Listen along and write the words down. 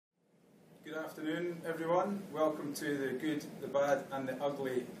Afternoon, everyone. Welcome to the Good, the Bad and the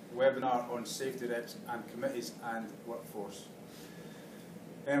Ugly webinar on safety reps and committees and workforce.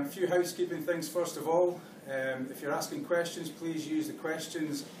 A few housekeeping things first of all. If you're asking questions, please use the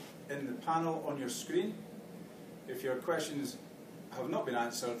questions in the panel on your screen. If your questions have not been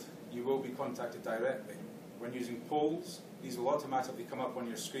answered, you will be contacted directly. When using polls, these will automatically come up on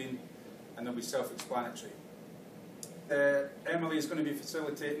your screen and they'll be self-explanatory. Emily is going to be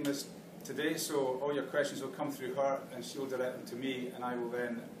facilitating this today, so all your questions will come through her and she'll direct them to me and I will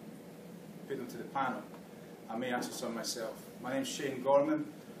then put them to the panel. I may answer some myself. My name is Shane Gorman.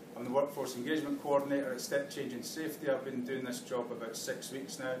 I'm the Workforce Engagement Coordinator at Step Change in Safety. I've been doing this job about 6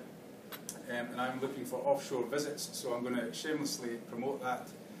 weeks now, and I'm looking for offshore visits, so I'm going to shamelessly promote that.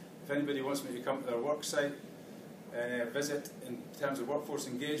 If anybody wants me to come to their work site, visit in terms of workforce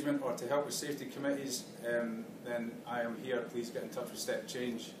engagement or to help with safety committees, then I am here. Please get in touch with Step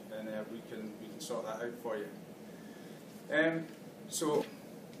Change and we can sort that out for you. So,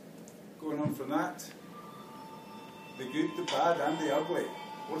 going on from that, the good, the bad and the ugly.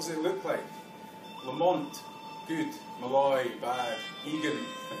 What does it look like? Lamont, good. Molloy, bad. Egan,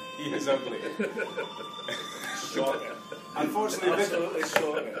 he is ugly.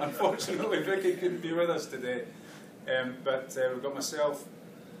 Unfortunately, Vicki couldn't be with us today. But we've got myself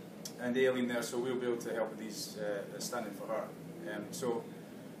and Aileen there, so we'll be able to help with these standing for her. So,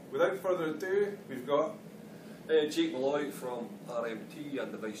 without further ado, we've got Jake Molloy from RMT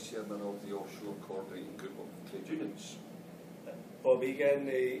and the Vice Chairman of the Offshore Coordinating Group of Trade Unions. Bob Egan,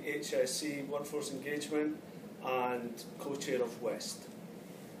 the HSC Workforce Engagement and Co-Chair of West.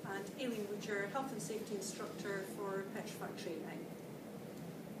 And Aileen Woodger, Health and Safety Instructor for Petrified Training.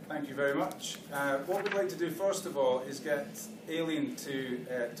 Thank you very much. What we'd like to do first of all is get Aileen to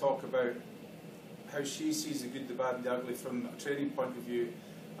talk about how she sees the good, the bad and the ugly from a training point of view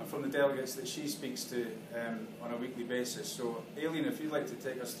and from the delegates that she speaks to on a weekly basis. So Aileen, if you'd like to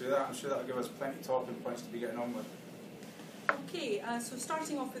take us through that, I'm sure that'll give us plenty of talking points to be getting on with. Okay, so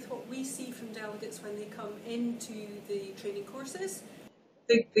starting off with what we see from delegates when they come into the training courses.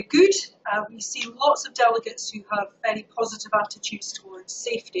 The good, we see lots of delegates who have very positive attitudes towards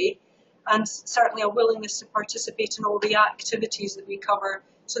safety and certainly a willingness to participate in all the activities that we cover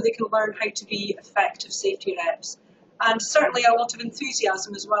so they can learn how to be effective safety reps. And certainly a lot of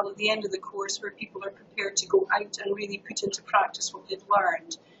enthusiasm as well at the end of the course where people are prepared to go out and really put into practice what they've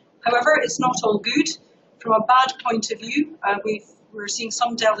learned. However, it's not all good. From a bad point of view, we're seeing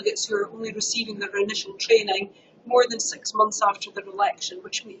some delegates who are only receiving their initial training more than 6 months after their election,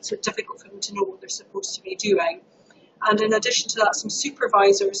 which makes it difficult for them to know what they're supposed to be doing. And in addition to that, some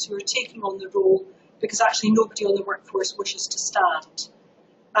supervisors who are taking on the role because actually nobody on the workforce wishes to stand.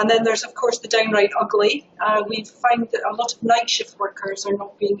 And then there's, of course, the downright ugly. We find that a lot of night shift workers are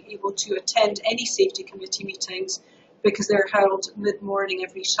not being able to attend any safety committee meetings because they're held mid-morning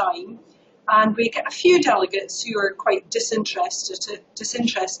every time. And we get a few delegates who are quite disinterested.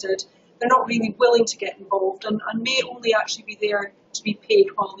 They're not really willing to get involved and may only actually be there to be paid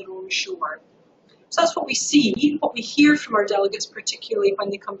while they're on shore. So that's what we see, what we hear from our delegates, particularly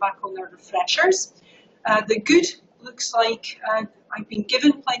when they come back on their refreshers. The good looks like I've been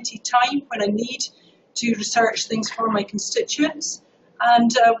given plenty of time when I need to research things for my constituents.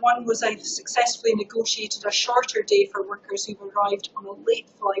 And one was I've successfully negotiated a shorter day for workers who've arrived on a late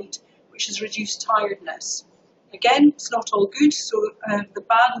flight, which has reduced tiredness. Again, it's not all good, so the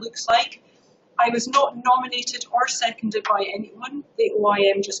bad looks like I was not nominated or seconded by anyone. The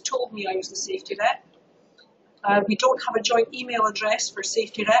OIM just told me I was the safety rep. We don't have a joint email address for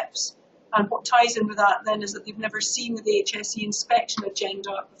safety reps, and what ties in with that then is that they've never seen the HSE inspection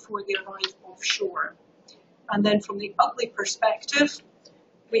agenda before they arrive offshore. And then from the ugly perspective,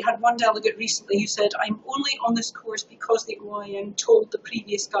 we had one delegate recently who said, I'm only on this course because the OIM told the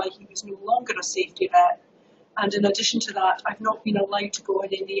previous guy he was no longer a safety rep. And in addition to that, I've not been allowed to go on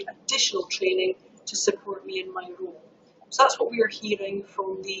any additional training to support me in my role. So that's what we are hearing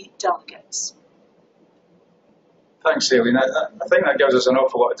from the delegates. Thanks, Aileen. I think that gives us an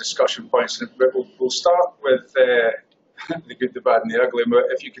awful lot of discussion points. We'll start with the good, the bad and the ugly.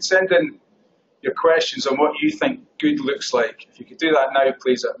 If you could send in your questions on what you think good looks like. If you could do that now,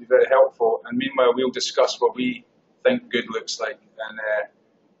 please, that would be very helpful. And meanwhile, we'll discuss what we think good looks like. And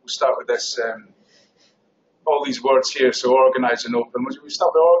we'll start with this, all these words here, so organised and open. We'll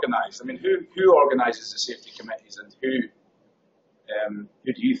start with organised. I mean, who organises the safety committees and who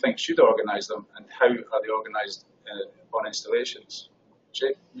do you think should organise them and how are they organised on installations?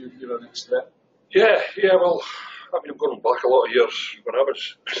 Jake, you're next to that. Yeah, well, I mean, I'm going back a lot of years when I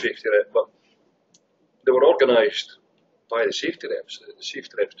was safety rep, but they were organised by the safety reps. The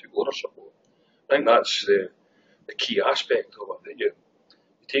safety reps took ownership of it. I think that's the key aspect of it, that you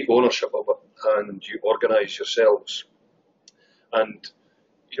take ownership of it and you organise yourselves, and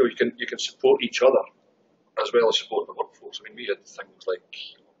you can support each other as well as support the workforce. I mean, we had things like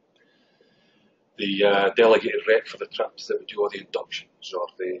the delegated rep for the trips that would do all the inductions, or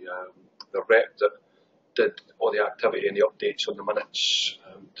the rep that did all the activity and the updates on the minutes,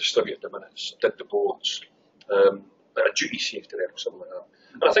 distributed the minutes, did the boards, a duty safety rep or something like that.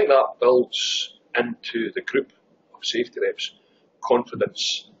 And I think that builds into the group of safety reps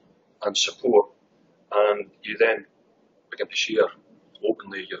confidence and support, and you then begin to share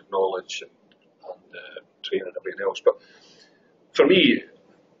openly your knowledge and training and everything else. But for me,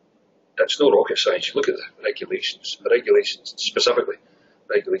 it's no rocket science. You look at the regulations, specifically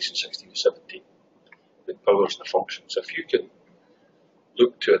Regulation 16 to 17, the powers and the functions. If you can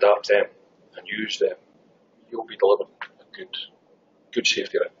look to adapt them and use them, you'll be delivering a good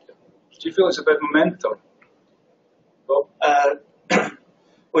safety rep. Do you feel it's a bit momentum?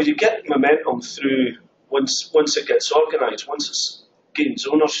 Well, you get momentum through once it gets organised, once it gains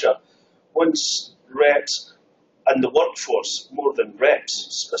ownership, once reps and the workforce, more than reps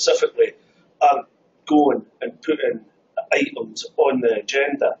specifically, are going and putting items on the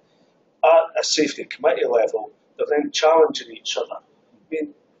agenda at a safety committee level. They're then challenging each other. I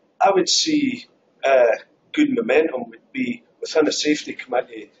mean, I would see good momentum would be within a safety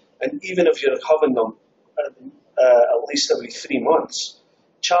committee, and even if you're having them at least every 3 months,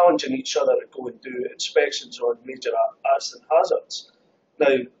 challenging each other to go and do inspections on major accident hazards.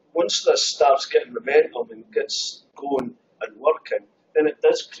 Now, once this starts getting momentum and gets going and working, then it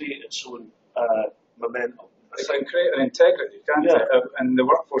does create its own momentum. It can create an integrity, can't it? And the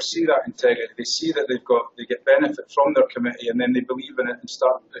workforce see that integrity. They see that they get benefit from their committee, and then they believe in it, and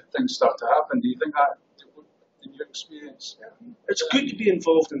things start to happen. Do you think that, in your experience? Yeah. It's good to be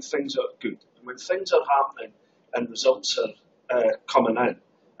involved in things that are good. And when things are happening and results are coming in,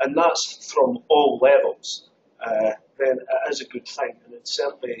 and that's from all levels, then it is a good thing, and it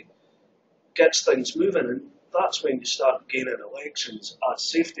certainly gets things moving. And that's when you start gaining elections as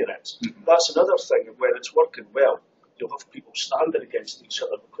safety reps. Mm-hmm. That's another thing. When it's working well, you'll have people standing against each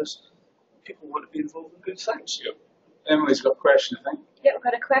other because people want to be involved in good things. Yep. Emily's got a question, I think. Yeah, we've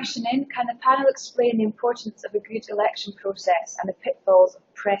got a question in. Can the panel explain the importance of a good election process and the pitfalls of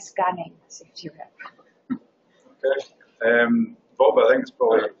press ganging a safety rep? Okay. Bob, I think it's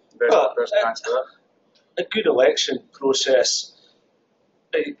probably the best answer to that. A good election process,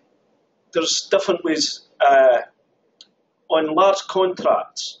 there's different ways. On large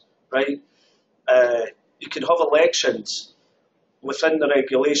contracts, right, you can have elections within the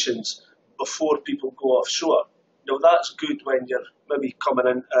regulations before people go offshore. Now, that's good when you're maybe coming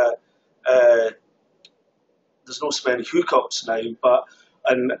in, there's not so many hookups now, but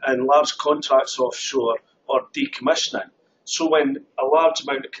in large contracts offshore or decommissioning. So when a large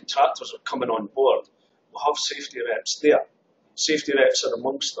amount of contractors are coming on board, we'll have safety reps there. Safety reps are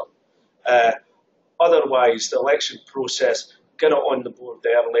amongst them. Otherwise, the election process, get it on the board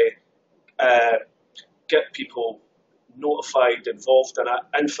early, get people notified, involved in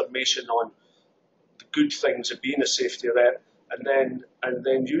it, information on the good things of being a safety rep, and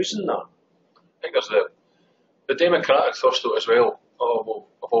then using that. I think there's the democratic thrust of it as well.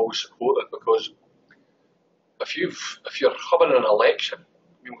 I've always supported, because if you're having an election,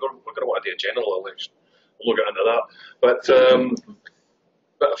 I mean, we're going to want to do a general election. We'll get into that, but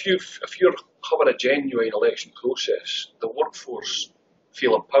if you're having a genuine election process, the workforce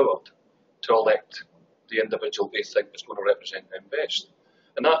feel empowered to elect the individual they think is going to represent them best,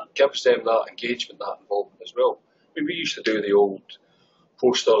 and that gives them that engagement, that involvement as well. I mean, we used to do the old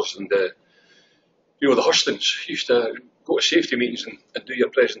posters and the hustings. You used to go to safety meetings and do your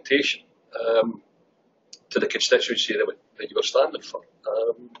presentation to the constituency that you were standing for.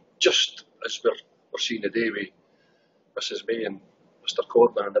 Just as we're seeing today with Mrs. May and Mr.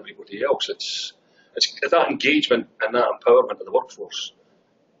 Gorman and everybody else, it's that engagement and that empowerment of the workforce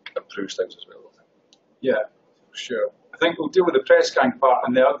improves things as well, I think. Yeah, for sure. I think we'll deal with the press gang part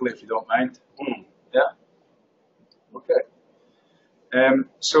and the ugly, if you don't mind. Yeah. Okay.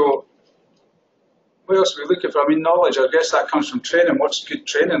 So, what else are we looking for? I mean, knowledge, I guess that comes from training. What's good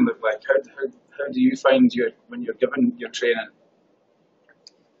training look like? How do you find when you're given your training?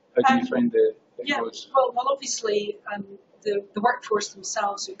 How do you find the goes? Well, obviously, the workforce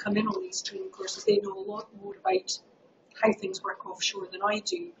themselves who come in on these training courses, they know a lot more about how things work offshore than I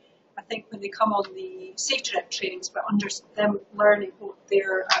do. I think when they come on the safety rep trainings, but under them learning what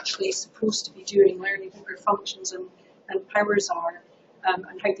they're actually supposed to be doing, learning what their functions and powers are,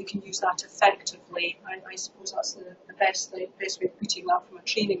 and how they can use that effectively. I suppose that's the best way of putting that from a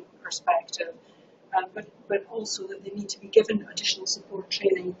training perspective. but also that they need to be given additional support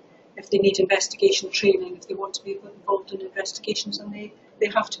training if they need investigation training, if they want to be involved in investigations, and they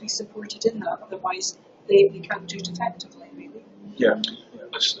have to be supported in that, otherwise they can't do it effectively, really. Yeah.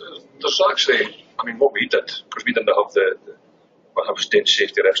 There's actually, I mean, what we did, because we didn't have when I was doing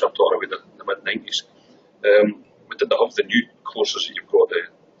safety reps, I'm talking about the mid-90s, we didn't have the new courses that you've got, the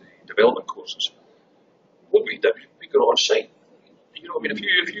development courses. What we did, we got on site. You know, I mean,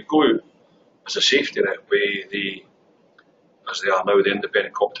 if you go as a safety rep with as they are now, the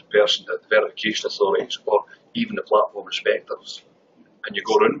independent competent person, the verification authorities, or even the platform inspectors, and you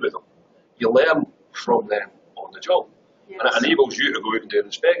go around with them, you learn from them on the job. Yes. And it enables you to go out and do an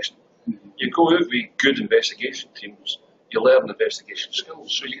inspection. You go out with good investigation teams, you learn investigation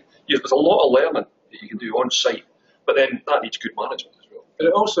skills. So there's a lot of learning that you can do on site, but then that needs good management as well. But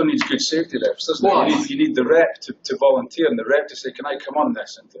it also needs good safety reps, doesn't it? You need the rep to volunteer, and the rep to say, can I come on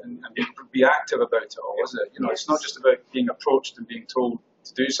this, and be active about it all, is it? You know, It's not just about being approached and being told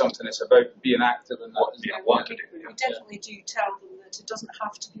to do something, it's about being active and what to do. We definitely do tell them that it doesn't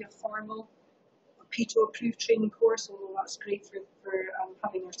have to be a formal PETO approved training course, although that's great for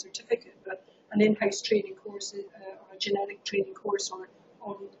having our certificate, but an in-house training course or a generic training course or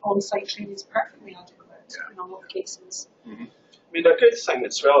on-site training is perfectly adequate in a lot of cases. Mm-hmm. I mean, a good thing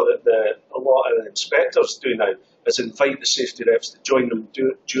as well that a lot of the inspectors do now is invite the safety reps to join them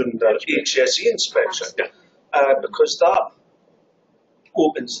during their HSE inspection, because that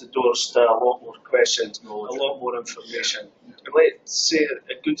opens the doors to a lot more questions, a lot more information. And let's say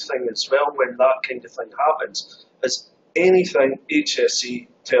a good thing as well when that kind of thing happens is anything HSE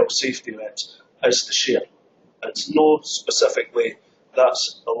tells safety reps is to share. It's not specifically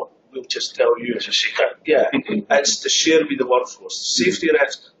we'll just tell you it's a share. Yeah, it's to share with the workforce. Safety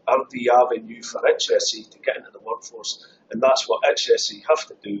reps are the avenue for HSE to get into the workforce, and that's what HSE have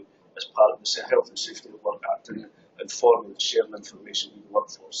to do as part of the Health and Safety at Work Act, and informing and sharing information with the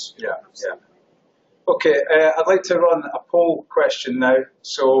workforce. Yeah. Okay, I'd like to run a poll question now.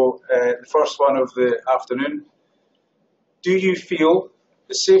 So the first one of the afternoon. Do you feel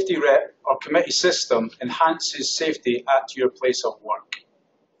the safety rep or committee system enhances safety at your place of work?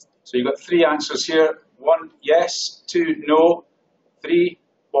 So you've got 3 answers here. 1, yes. 2, no. 3,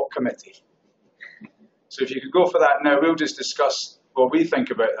 what committee? So if you could go for that now, we'll just discuss what we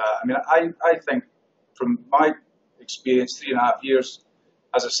think about that. I mean, I think from my experience, 3.5 years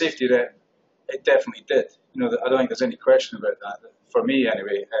as a safety rep, it definitely did. You know, I don't think there's any question about that. For me,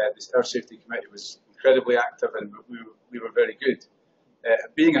 anyway, our safety committee was incredibly active, and we were very good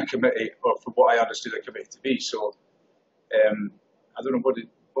at being a committee, or from what I understood a committee to be. So I don't know,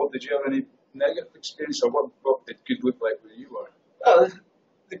 Bob, did you have any negative experience, or what did good look like where you were?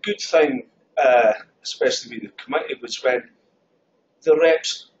 The good thing, especially with the committee, was when the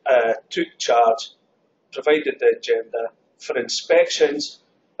reps took charge, provided the agenda for inspections,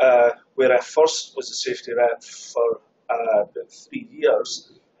 where I first was a safety rep for about 3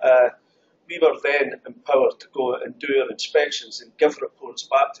 years. We were then empowered to go and do our inspections and give reports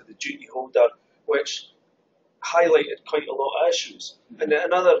back to the duty holder, which highlighted quite a lot of issues. And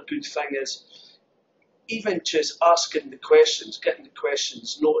another good thing is even just asking the questions, getting the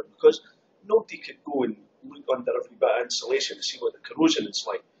questions noted, because nobody could go and look under every bit of insulation to see what the corrosion is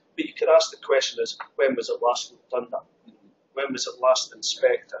like. But you could ask the question is, when was it last looked under? When was it last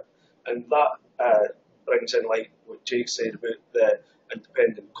inspected? And that brings in, like what Jake said about the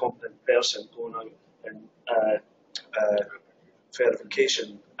independent competent person going out and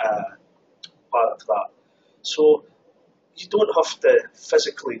verification part of that. So you don't have to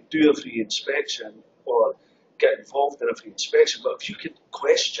physically do every inspection or get involved in every inspection, but if you could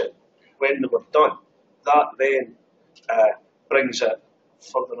question when they were done, that then brings it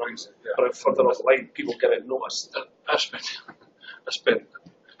further on, further off the line. People get it noticed. I spent,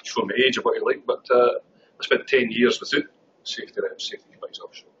 show my age of what you like, but I spent 10 years without safety reps, safety committees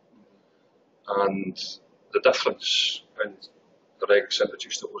offshore. And the difference when the regs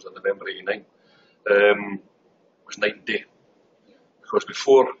introduced it was in November '89 was night and day. Because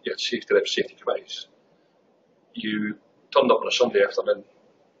before you had safety reps, safety committees, you turned up on a Sunday afternoon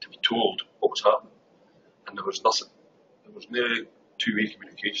to be told what was happening, and there was nothing. There was no two-way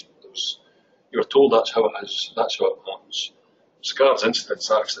communication. You were told that's how it is, that's how it happens. Regards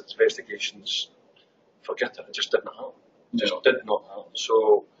incidents, accidents, investigations, forget it. It just didn't happen. It just did not happen.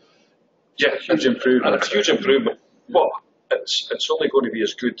 So, yeah, huge improvement. And a huge improvement. But it's only going to be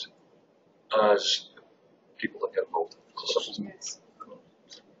as good as people that get involved. Yes.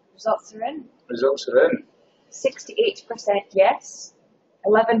 Results are in. Results are in. 68% yes,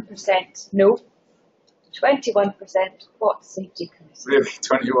 11% no, 21% what safety committee. Really,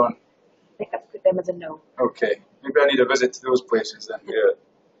 21. think I'd put them as a no. Okay, maybe I need a visit to those places then. Yeah.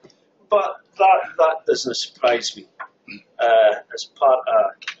 But that doesn't surprise me. As part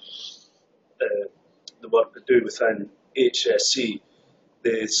of the work we do within HSC,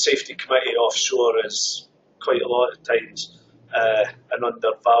 the safety committee offshore is quite a lot of times an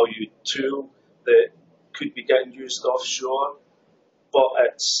undervalued tool that could be getting used offshore, but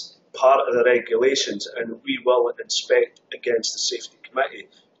it's part of the regulations, and we will inspect against the safety committee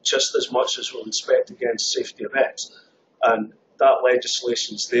just as much as we'll inspect against safety reps. And that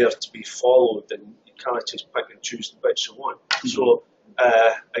legislation's there to be followed, and you can't just pick and choose the bits you want. So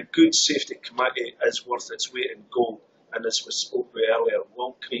a good safety committee is worth its weight in gold, and as we spoke about earlier,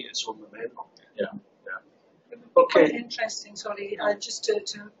 will create its own momentum. Yeah. Quite Okay. interesting, sorry, just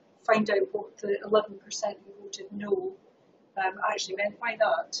to find out what the 11% who voted no actually meant by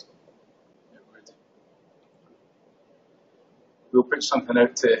that. We'll put something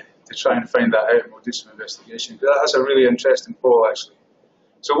out to try and find that out, and we'll do some investigation. That's a really interesting poll, actually.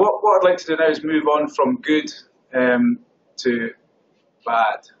 So what I'd like to do now is move on from good to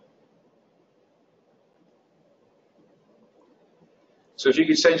bad. So if you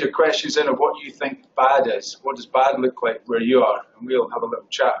could send your questions in of what you think bad is, what does bad look like where you are, and we'll have a little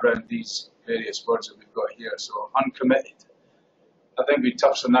chat around these various words that we've got here. So uncommitted. I think we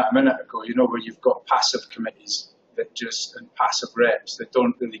touched on that a minute ago, you know, where you've got passive committees that just, and passive reps that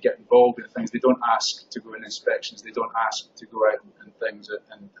don't really get involved in things. They don't ask to go in inspections. They don't ask to go out and things.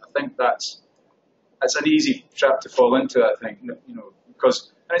 And I think that's an easy trap to fall into, I think, you know,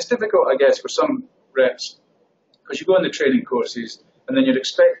 because, and it's difficult, I guess, for some reps, because you go on the training courses and then you're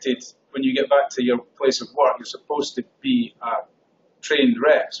expected, when you get back to your place of work, you're supposed to be a trained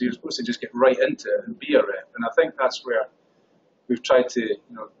rep. So you're supposed to just get right into it and be a rep. And I think that's where we've tried to, you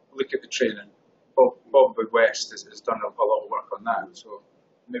know, look at the training. Bob West has done a lot of work on that, so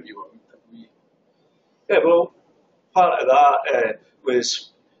maybe what we... Yeah, well, part of that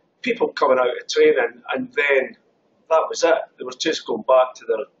was people coming out of training, and then that was it. They were just going back to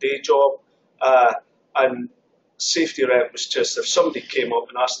their day job, and safety rep was just, if somebody came up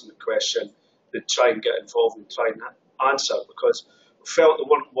and asked them a question, they'd try and get involved and try and answer, because we felt they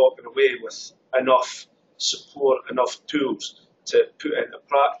weren't walking away with enough support, enough tools to put into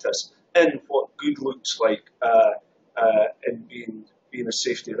practice in what good looks like in being a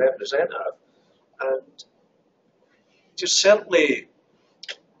safety representative. And just certainly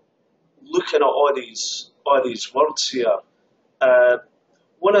looking at all these words here,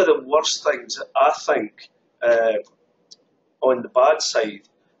 one of the worst things that I think on the bad side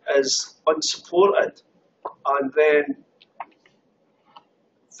is unsupported, and then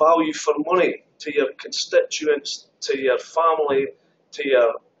value for money to your constituents, to your family, to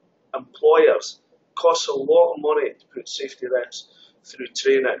your employers. Costs a lot of money to put safety reps through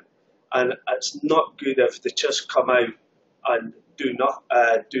training, and it's not good if they just come out and do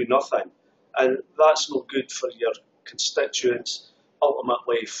nothing, and that's no good for your constituents,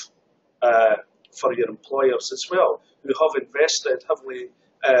 ultimately for your employers as well, who have invested heavily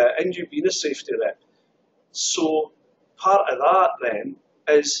in you being a safety rep. So part of that then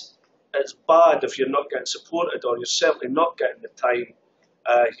is it's bad if you're not getting supported, or you're certainly not getting the time.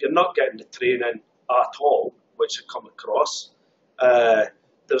 You're not getting the training at all, which I come across.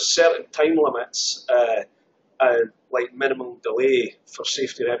 There's certain time limits, like minimum delay for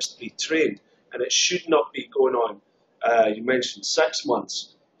safety reps to be trained, and it should not be going on. You mentioned 6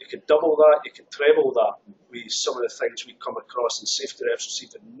 months. You could double that, you could treble that with some of the things we come across in safety reps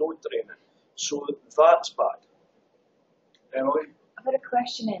receiving no training. So that's bad. Emily? I've got a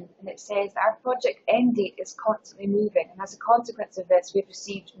question in, and it says our project end date is constantly moving, and as a consequence of this, we've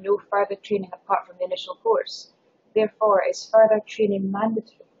received no further training apart from the initial course. Therefore, is further training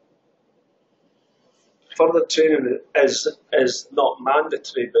mandatory? Further training is not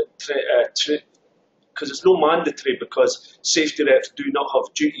mandatory, but because it's not mandatory because safety reps do not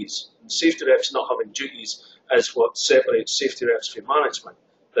have duties. And safety reps not having duties is what separates safety reps from management,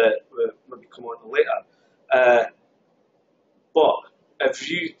 that we'll maybe come on to later. But if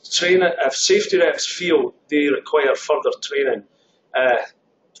safety reps feel they require further training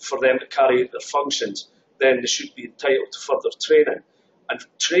for them to carry out their functions, then they should be entitled to further training. And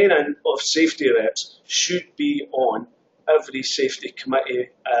training of safety reps should be on every safety committee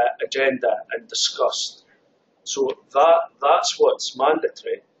agenda and discussed. So that's what's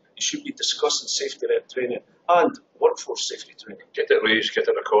mandatory. You should be discussing safety rep training and workforce safety training. Get it raised, get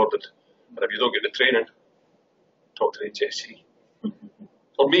it recorded, and if you don't get the training, talk to the HSC.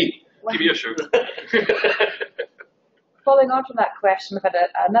 Or me, give me a shout. Following on from that question, we've had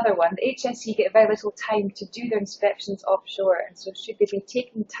another one. The HSE get very little time to do their inspections offshore, and so should they be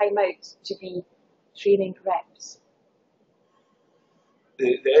taking time out to be training reps?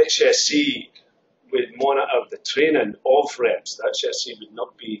 The HSE would monitor the training of reps. The HSE would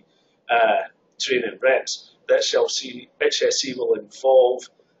not be training reps. The HSE will involve,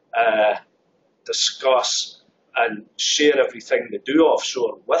 discuss and share everything they do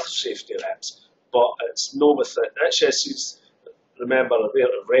offshore with safety reps, but it's not with it. HSEs, remember, are there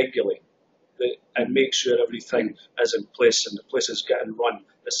to regulate and make sure everything is in place and the place is getting run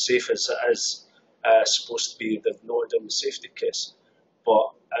as safe as it is supposed to be. They've noted in the safety case,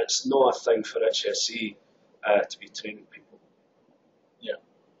 but it's not a thing for HSE to be training people. Yeah.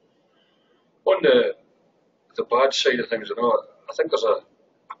 On the bad side of things, I think there's a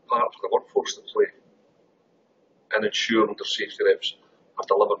part for the workforce to play in ensuring their safety reps are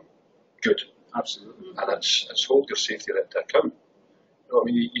delivering good. Absolutely. And it's hold your safety rep to account. You know what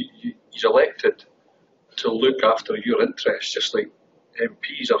I mean? He's elected to look after your interests, just like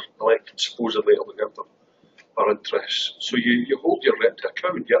MPs are elected supposedly to look after our interests. So you hold your rep to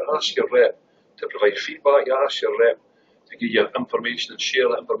account. You ask your rep to provide feedback. You ask your rep to give you information and share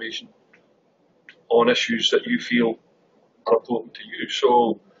that information on issues that you feel are important to you.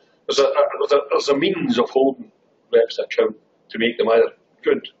 So there's a means of holding reps to account to make them either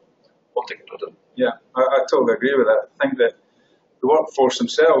good or to get rid of them. Yeah, I totally agree with that. I think that the workforce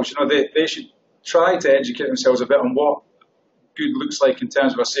themselves, they should try to educate themselves a bit on what good looks like in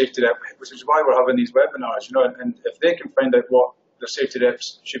terms of a safety rep, which is why we're having these webinars, and if they can find out what their safety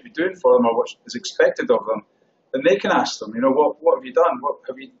reps should be doing for them or what is expected of them, then they can ask them, what have you done? What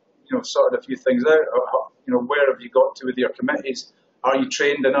have you, sorted a few things out? Or, where have you got to with your committees? Are you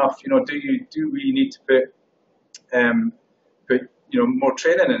trained enough? Do we need to put more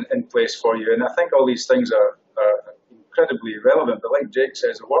training in place for you? And I think all these things are incredibly relevant. But like Jake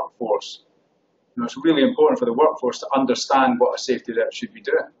says, the workforce, it's really important for the workforce to understand what a safety rep should be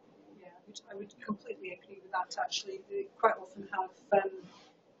doing. Yeah, I would completely agree with that. Actually, they quite often have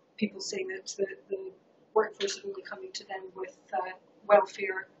people saying that the workforce are only coming to them with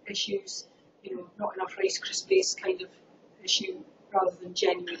welfare issues, not enough Rice Krispies kind of issue, rather than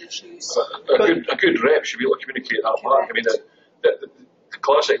genuine issues. A good rep should be able to communicate that back. I mean, the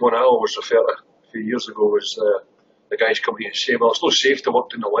classic one I always refer to a few years ago was the guys coming in and saying, well, it's not safe to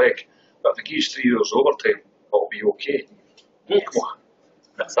work in the leg, but if it gives 3 years overtime, it'll be okay. Yes. Come on.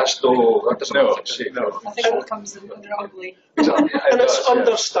 That doesn't make it safe. I think that comes in ugly. Exactly. And it's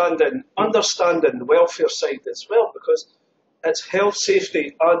understanding the welfare side as well, because it's health,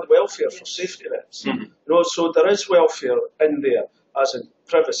 safety and welfare for safety reps. Mm-hmm. So there is welfare in there, as in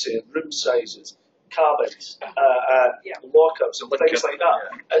privacy, room sizes, cabins, lockups and things like that.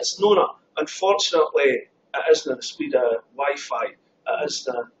 Yeah. It's not. Unfortunately, it isn't the speed of Wi-Fi. It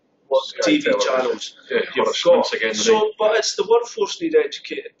isn't what TV channels you've got. Again, so, but it's the workforce need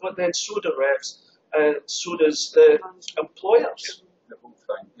educated, but then so do reps, and so does the employers. The whole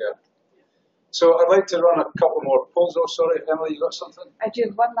thing, yeah. So I'd like to run a couple more polls. Oh, sorry, Emily, you got something? I do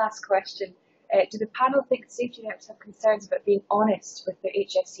have one last question. Do the panel think safety reps have concerns about being honest with their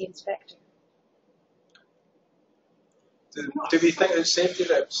HSE inspector? Do we think that safety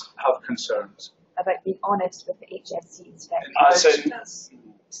reps have concerns? About being honest with the HSE inspector?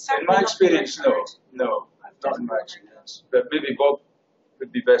 In my experience, no, not in my experience. But maybe Bob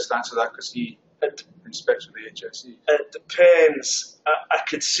would be best to answer that because he inspects with the HSE. It depends. I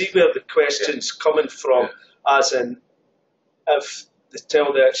could see where the question's coming from, as in if they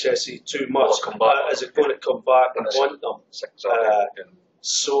tell the HSE too much, is it going to come back and haunt them?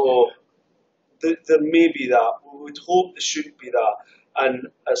 So there may be that. We would hope there shouldn't be that. And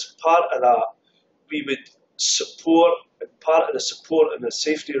as part of that, we would support, and part of the support in the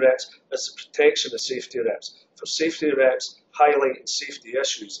safety reps is the protection of safety reps. For safety reps highlighting safety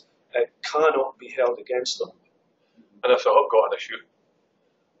issues, it cannot be held against them. And if they have got an issue,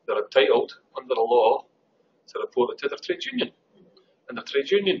 they're entitled under the law to report it to their trade union. And the trade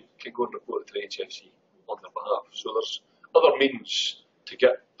union can go and report it to the HSE on their behalf. So there's other means to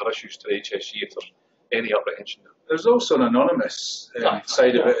get their issues to the HSE if there's any apprehension. There's also an anonymous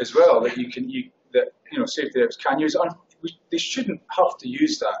side of it as well that safety reps can use. They shouldn't have to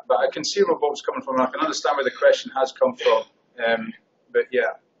use that, but I can see where Bob's coming from, and I can understand where the question has come from. But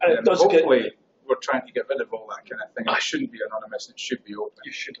yeah, hopefully we're trying to get rid of all that kind of thing. It shouldn't be anonymous; it should be open.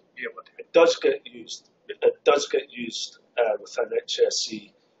 You should be able to. It does get used. It does get used within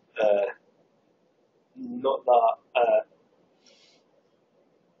HSE. Not that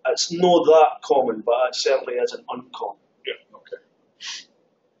it's not that common, but it certainly isn't uncommon. Yeah. Okay.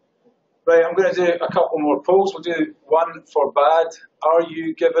 Right, I'm going to do a couple more polls. We'll do one for bad. Are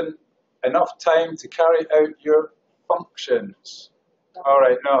you given enough time to carry out your functions? No. All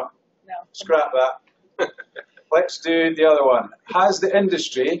right, no. No. Scrap that. Let's do the other one. Has the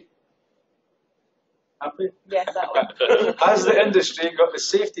industry, happy? Yes, that one. Has the industry got the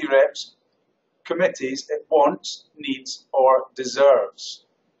safety reps committees it wants, needs, or deserves?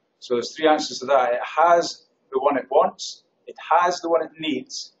 So there's three answers to that. It has the one it wants, it has the one it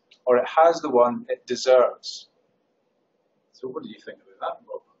needs, or it has the one it deserves. So what do you think about that,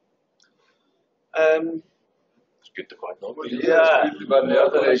 Bob? It's good to bad number. Yeah. It's good, bad, and the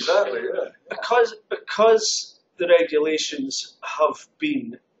other, exactly, yeah. Because the regulations have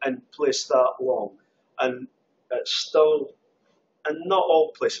been in place that long, and it's still, and not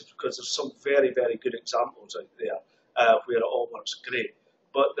all places, because there's some very, very good examples out there where it all works great,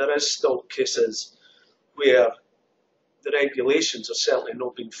 but there is still cases where the regulations are certainly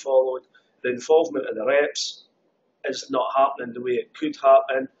not being followed. The involvement of the reps is not happening the way it could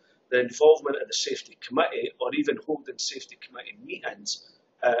happen. The involvement of the safety committee, or even holding safety committee meetings,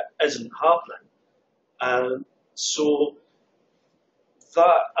 isn't happening. So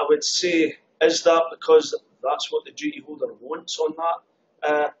that, I would say, is that because that's what the duty holder wants on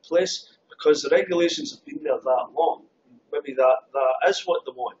that place? Because the regulations have been there that long. Maybe that is what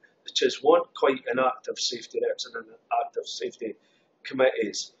they want. They just want quite an active safety reps and an active safety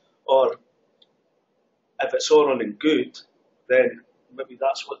committees. Or if it's all running good, then maybe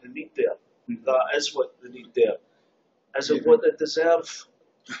that's what they need there. That is what they need there. Is it what they deserve?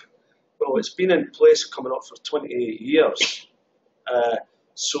 Well, it's been in place coming up for 28 years.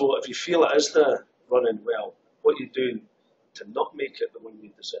 So if you feel it is running well, what are you doing to not make it the one you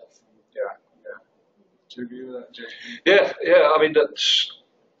deserve? Yeah. Do you agree with that, Jay? Yeah. I mean,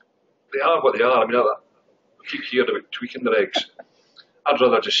 they are what they are. I mean, I keep hearing about tweaking the regs. I'd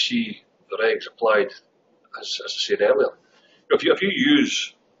rather just see the regs applied, as I said earlier. If you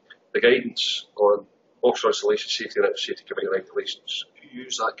use the guidance on offshore installation safety and safety committee regulations, if you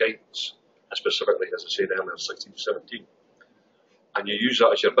use that guidance, and specifically, as I said earlier, 16 to 17, and you use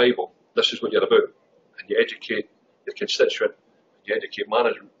that as your Bible, this is what you're about, and you educate your constituent, and you educate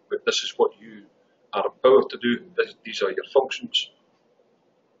management, but this is what you are empowered to do, these are your functions,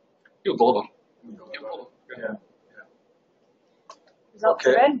 you'll deliver. Yeah. Results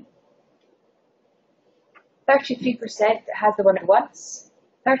Okay. are in. 33% has the one it wants,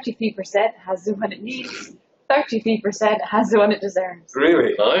 33% has the one it needs, 33% has the one it deserves.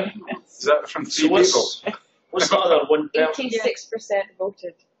 Really? Aye. Is that from three So people? what's the other 1%? 86%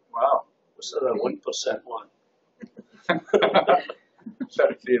 voted. Wow. What's the other 1% one?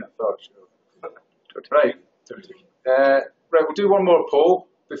 33 and a third, sure. Right. Right, we'll do one more poll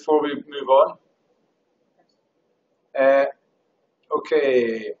before we move on.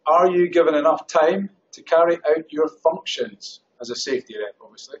 Okay, are you given enough time to carry out your functions as a safety rep,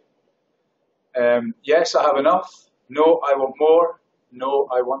 obviously? Yes, I have enough. No, I want more. No,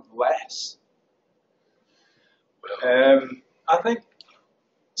 I want less. I think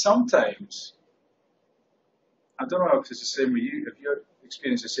sometimes, I don't know if it's the same with you, if you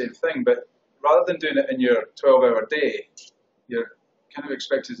experience the same thing, but rather than doing it in your 12-hour day, you're kind of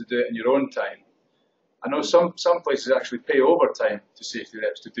expected to do it in your own time. I know some places actually pay overtime to safety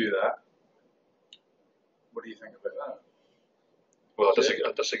reps to do that. What do you think about that? Well,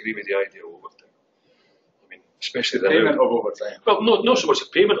 I disagree with the idea of overtime. I mean, especially the Payment of overtime. Well, not so much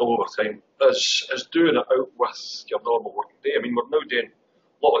the payment of overtime as doing it out with your normal working day. I mean, we're now doing,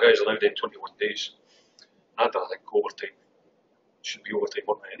 a lot of guys are now doing 21 days. And I think overtime should be overtime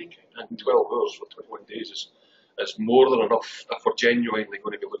work of any kind. I think 12 hours for 21 days is more than enough if we're genuinely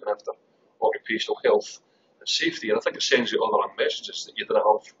going to be looking after occupational health and safety. And I think it sends out other messages that you didn't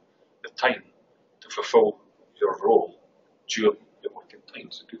have the time to fulfil your role during your working time.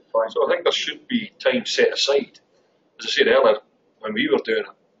 That's a good point. So I think there should be time set aside. As I said earlier, when we were doing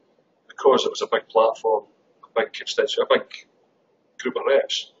it, because it was a big platform, a big constituent, a big group of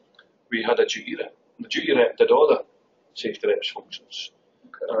reps, we had a duty rep. The duty rep did all the safety reps functions.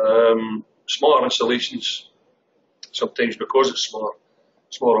 Smaller installations, sometimes because it's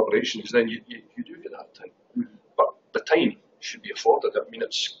smaller operations, then you do get that time. Mm-hmm. But the time should be afforded. I mean,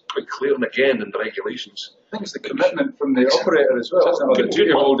 it's quite clear and again in the regulations. I think it's the commitment from the operator as well, isn't it? Or the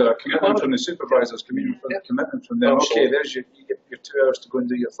duty holder, a commitment from the supervisors, commitment from them. Okay, there's you get your 2 hours to go and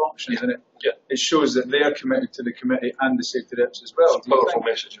do your functions, and it shows that they're committed to the committee and the safety reps as well. It's a powerful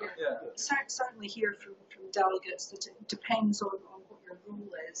message. Yeah. Certainly hear from delegates that it depends on what your role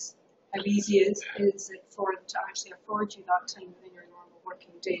is. How easy is it for them to actually afford you that time within your normal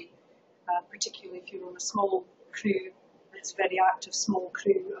working day, particularly if you're on a small crew it's a very active, small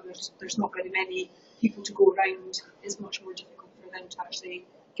crew, and there's not very many people to go around. It's much more difficult for them to actually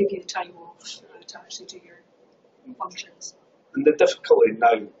give you the time off to actually do your functions. And the difficulty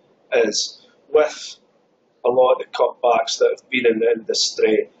now is with a lot of the cutbacks that have been in the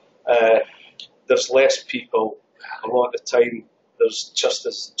industry, there's less people. A lot of the time, there's just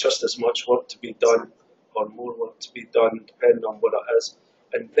as much work to be done, or more work to be done, depending on what it is.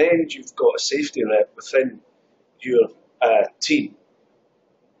 And then you've got a safety rep within your team.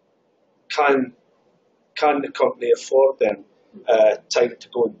 Can the company afford them time to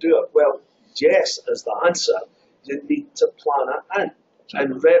go and do it? Well, yes is the answer. You need to plan it in.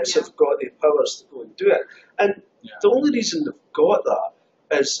 And reps have got the powers to go and do it. And the only reason they've got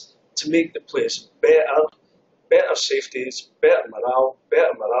that is to make the place better safeties, better morale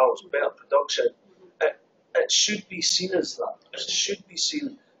is better production. It should be seen as that. It should be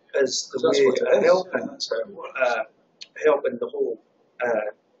seen as the way of helping the whole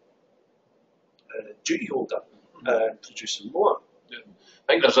duty holder producing more. Yeah.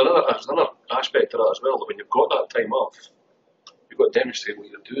 I think there's another aspect to that as well, that when you've got that time off, you've got to demonstrate what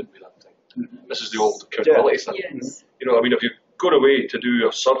you're doing with that time. Mm-hmm. This is the old accountability thing. Yes. You know, I mean, if you've gone away to do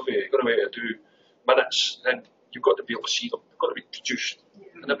a survey, you've gone away to do minutes, then you've got to be able to see them. They've got to be produced,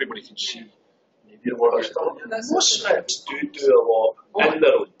 and everybody can see your work is done. Most reps do a lot in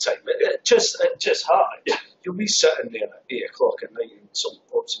their own time. It just happens. Yeah. You'll be sitting there at 8 o'clock at night and something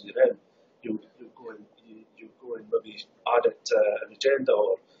pops in your head. You'll go and maybe add it to an agenda,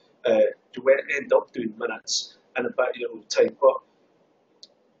 or you end up doing minutes in a bit of your own time. But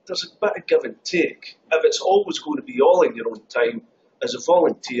there's a bit of give and take. If it's always going to be all in your own time, as a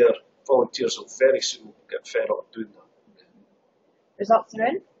volunteer, volunteers will very soon get fed up doing that. Results are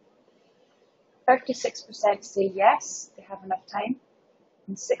in. 36% say yes, they have enough time,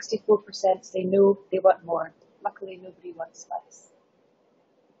 and 64% say no, they want more. Luckily, nobody wants less.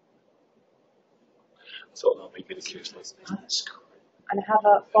 I thought that might be the case. And I have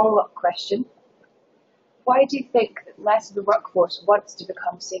a follow-up question. Why do you think that less of the workforce wants to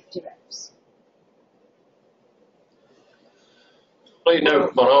become safety reps? Right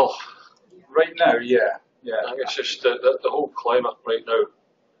now, morale. Right now, yeah. I think it's just the whole climate right now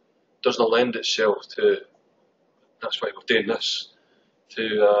doesn't lend itself to, that's why we're doing this,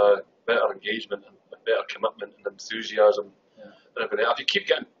 to better engagement and better commitment and enthusiasm and everything. If you keep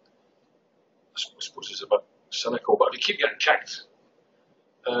getting, I suppose it's a bit cynical, but if you keep getting kicked,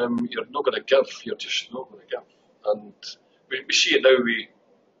 you're not going to give, you're just not going to give. And we see it now,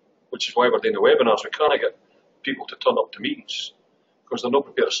 which is why we're doing the webinars, we can't get people to turn up to meetings because they're not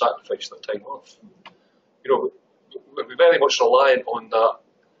prepared to sacrifice their time off. You know, we very much rely on that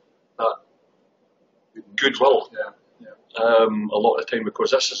goodwill a lot of the time,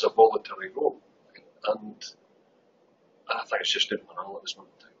 because this is a voluntary role, and I think it's just not morale at this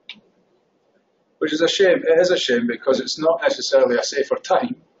moment in time. Which is a shame. It is a shame because it's not necessarily a safer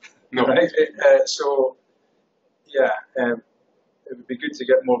time. No. Right? It would be good to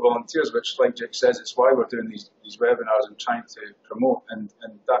get more volunteers, which, like Jake says, it's why we're doing these webinars and trying to promote, and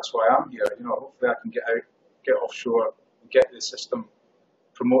that's why I'm here. You know, hopefully I can get out, get offshore, and get the system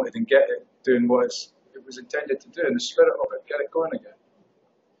promoted and get it doing what it was intended to do in the spirit of it, get it going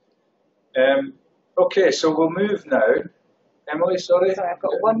again. Okay, so we'll move now. Emily, sorry. Sorry, I've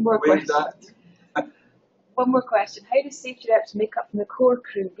got one more question. One more question. How do safety reps make up from the core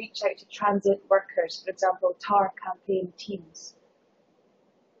crew reach out to transit workers, for example, TAR campaign teams?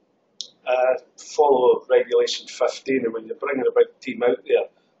 Follow Regulation 15, and when you're bringing a big team out there,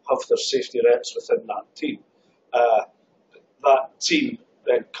 have their safety reps within that team. That team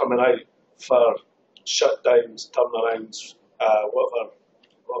then coming out for shutdowns, turnarounds, whatever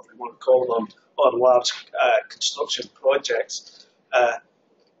you want to call them, or large construction projects,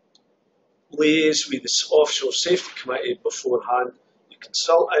 liaise with the offshore safety committee beforehand. You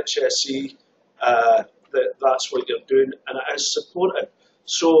consult HSE, that's what you're doing, and it is supported.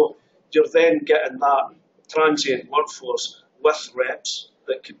 So you're then getting that transient workforce with reps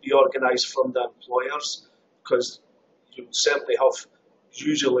that could be organised from the employers, because you certainly have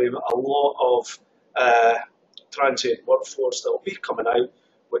usually a lot of transient workforce that will be coming out,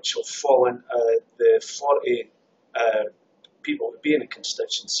 which will fall in the 40 people to be in a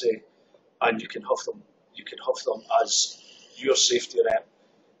constituency, and you can have them as your safety rep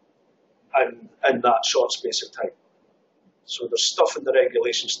in that short space of time. So there's stuff in the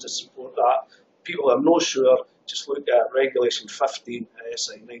regulations to support that. People are not sure, just look at Regulation 15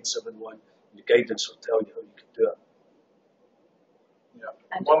 SI 971, and the guidance will tell you how you can do it. Yeah.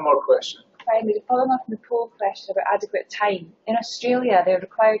 And one more question. Finally, following up on the poll question about adequate time, in Australia they're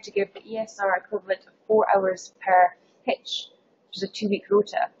required to give the ESR equivalent of 4 hours per pitch, which is a 2-week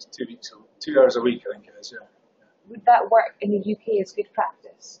rota. 2 weeks, 2 hours a week, I think it is, yeah. Would that work in the UK as good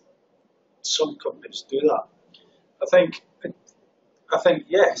practice? Some companies do that. I think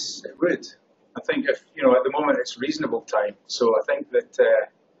yes, it would. I think if, you know, at the moment it's reasonable time. So I think that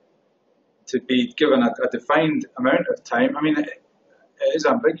to be given a defined amount of time, I mean, it is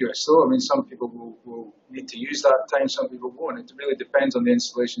ambiguous. So I mean, some people will need to use that time, some people won't. It really depends on the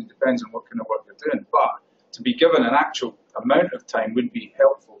installation, it depends on what kind of work they're doing. But to be given an actual amount of time would be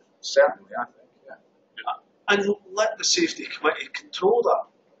helpful, certainly, I think. Yeah. And let the safety committee control that.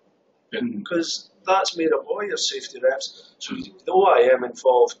 Because that's made up all your safety reps. So the OIM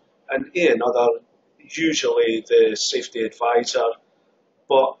involved, and another, usually the safety advisor,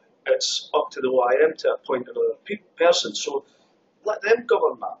 but it's up to the OIM to appoint another person. So let them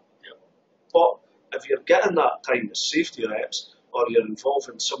govern that. Yeah. But if you're getting that time as safety reps, or you're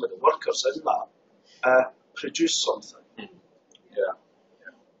involving some of the workers in that, produce something. Yeah.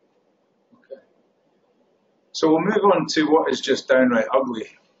 Okay. So we'll move on to what is just downright ugly.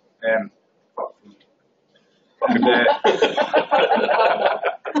 I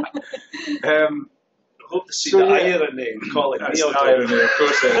hope to see the irony in calling me that's out. the irony, of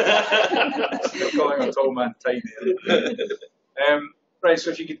course. You're calling a tall man tiny. Right, so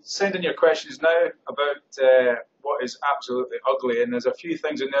if you could send in your questions now about what is absolutely ugly, and there's a few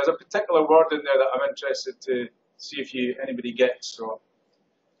things in there. There's a particular word in there that I'm interested to see if anybody gets, so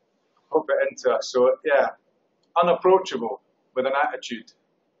hope it into us. So yeah, unapproachable with an attitude.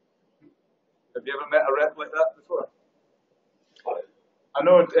 Have you ever met a rep like that before? I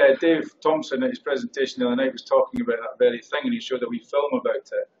know Dave Thompson at his presentation the other night was talking about that very thing, and he showed a wee film about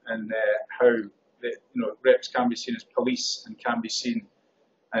it and how reps can be seen as police and can be seen.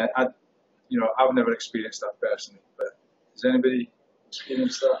 I've never experienced that personally, but has anybody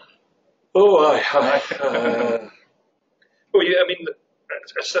experienced that? Oh, aye. Well, yeah, I mean,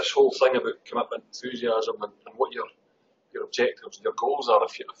 it's this whole thing about commitment, enthusiasm, and what your objectives and your goals are.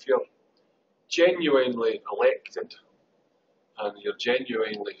 If you're genuinely elected and you're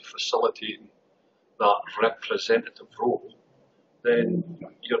genuinely facilitating that representative role, then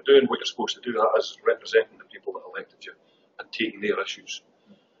you're doing what you're supposed to do, that is representing the people that elected you and taking their issues.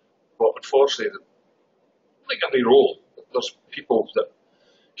 But unfortunately, like every role, there's people that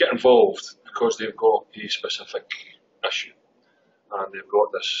get involved because they've got a specific issue and they've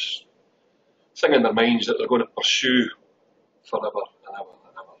got this thing in their minds that they're going to pursue forever and ever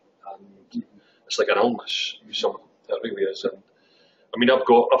and ever. And it's like an illness with some of them, it really is. And I mean,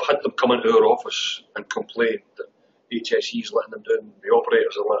 I've had them come into our office and complain that HSE's letting them down, the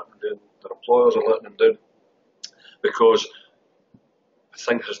operators are letting them down, their employers are letting them down, because the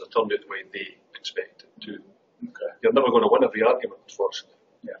thing hasn't turned out the way they expect it to. Okay. You're never going to win every argument, unfortunately.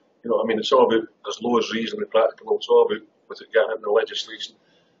 Yeah. You know, I mean, it's all about as low as reasonably practicable, it's all about with it getting in the legislation.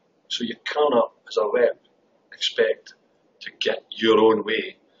 So you cannot, as a rep, expect to get your own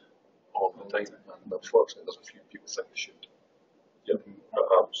way all the time. And unfortunately, there's a few people think they should. Yeah,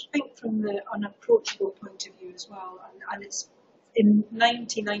 perhaps. I think from the unapproachable point of view as well, and it's in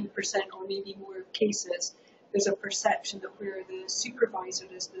 99% or maybe more cases, there's a perception that where the supervisor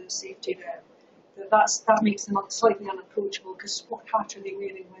is the safety rep, that makes them slightly unapproachable, because what hat are they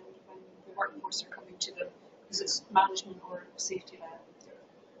wearing when the workforce are coming to them? Because it's management or safety rep.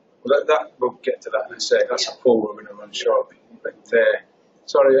 Well, we'll get to that in a sec. That's a poll we're going to run shortly. But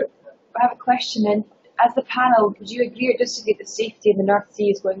sorry. I have a question then. As the panel, would you agree or disagree that safety in the North Sea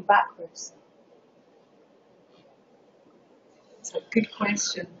is going backwards? It's a good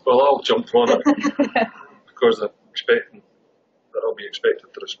question. Well, I'll jump on it because I'm expecting that I'll be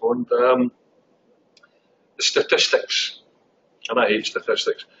expected to respond. The statistics, and I hate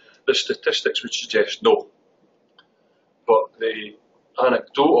statistics, the statistics would suggest no. But the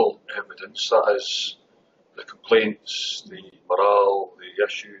anecdotal evidence, that is the complaints, the morale, the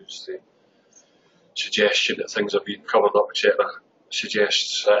issues, the suggestion that things are being covered up, etc.,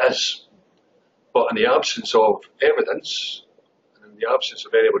 suggests it is. But in the absence of evidence, and in the absence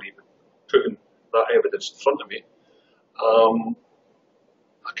of anybody even putting that evidence in front of me,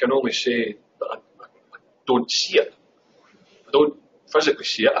 I can only say that I don't see it. I don't physically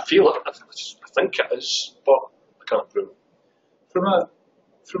see it. I feel it. I think it is, but I can't prove it.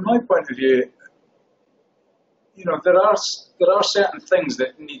 From my point of view, you know, there are certain things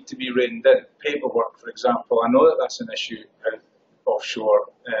that need to be reined in. Paperwork, for example, I know that that's an issue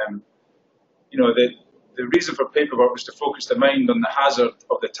offshore. You know, the reason for paperwork was to focus the mind on the hazard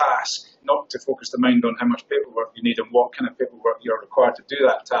of the task, not to focus the mind on how much paperwork you need and what kind of paperwork you're required to do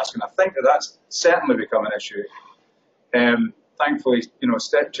that task. And I think that that's certainly become an issue. Thankfully, you know,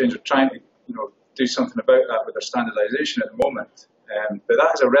 Step Change are trying to, you know, do something about that with their standardisation at the moment. But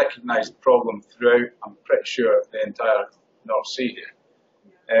that is a recognised problem throughout, I'm pretty sure, the entire North Sea here.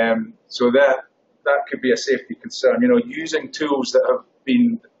 So that could be a safety concern. You know, using tools that have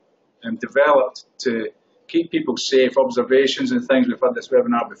been developed to keep people safe, observations and things. We've had this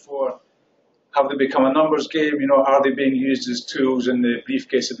webinar before. Have they become a numbers game? You know, are they being used as tools in the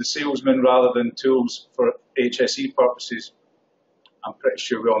briefcase of the salesman rather than tools for HSE purposes? I'm pretty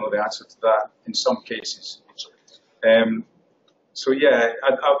sure we all know the answer to that in some cases. So yeah,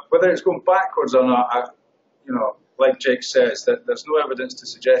 whether it's going backwards or not, you know, like Jake says, that there's no evidence to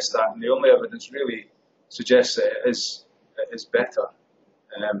suggest that, and the only evidence really suggests that it is better.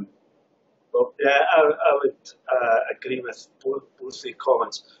 Well, yeah, I would agree with both the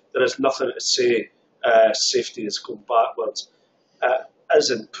comments. There is nothing to say safety is going backwards.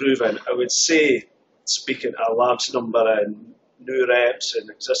 Is improving. I would say, speaking to a large number of new reps and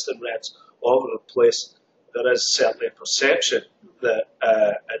existing reps all over the place, there is certainly a perception that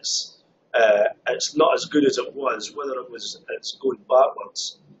it's not as good as it was. Whether it's going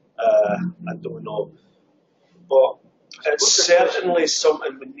backwards, I don't know. But it's certainly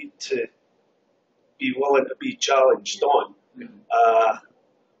something we need to be willing to be challenged on.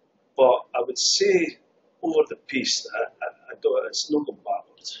 But I would say over the piece, it's not going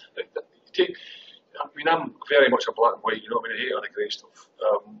backwards. I mean, I'm very much a black and white, you know what I mean? I hate all the grey stuff.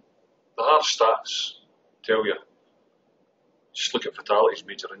 The hard stats tell you, just look at fatalities,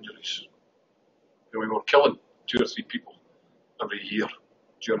 major injuries. You know, we were killing 2 or 3 people every year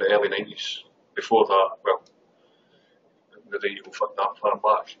during the early 90s. Before that, well, we didn't go that far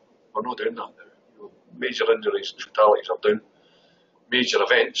back. We're not doing that now. You know, major injuries and fatalities are down. Major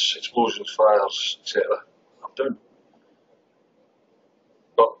events, explosions, fires, etc., are down.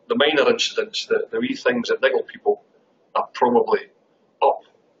 But the minor incidents, the wee things that niggle people, are probably up.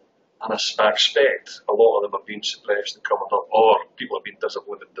 And I expect a lot of them are being suppressed and covered up, or people have been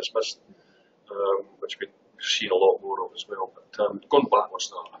disciplined and dismissed, which we've seen a lot more of as well. But going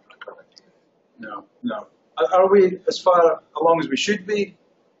backwards now, I can't agree. No. Are we as far along as we should be?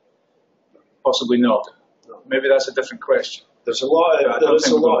 Possibly not. Maybe that's a different question. There's a lot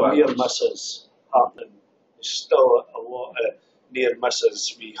of near misses happening. There's still a lot of near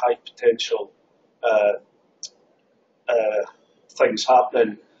misses with high potential things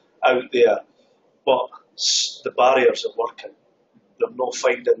happening out there, but the barriers are working. They're not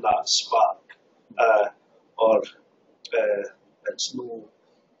finding that spark, or it's not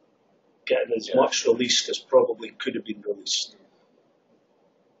getting as much released as probably could have been released.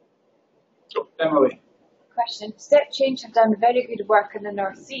 So, Emily. Question. Step Change have done very good work in the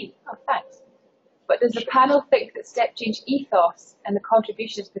North Sea. Oh, thanks. But does the panel think that Step Change ethos and the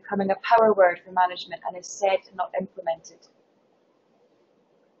contribution is becoming a power word for management and is said and not implemented?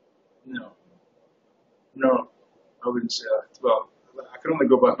 No, I wouldn't say that. Well, I can only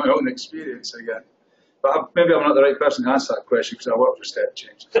go by my own experience again. But maybe I'm not the right person to answer that question because I work for Step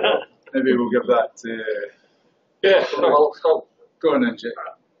Change. So maybe we'll give that to... Yeah, well, go on then, Jake.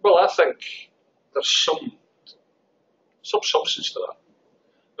 Well, I think there's some substance to that.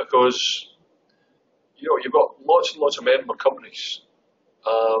 Because, you know, you've got lots and lots of member companies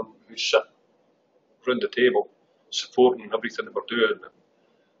who sit round the table supporting everything that we're doing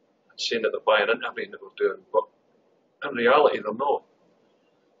and saying that they're buying into everything that we're doing, but in reality they're not.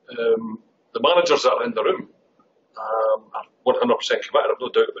 The managers that are in the room are 100% committed, I've no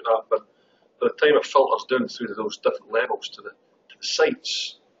doubt about that, but by the time it filters down through those different levels to the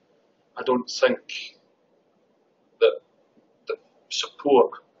sites, I don't think that the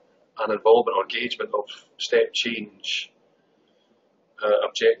support and involvement or engagement of Step Change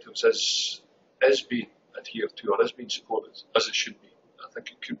objectives is being adhered to or is being supported as it should be. I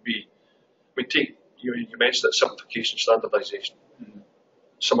think it could be, we take, you mentioned that simplification, standardisation.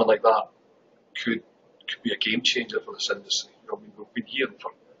 Something like that could be a game changer for this industry. You know, we've been hearing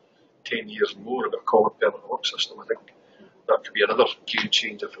for 10 years and more about a common permanent work system. I think that could be another game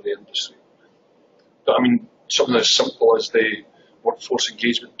changer for the industry. But I mean, something as simple as the workforce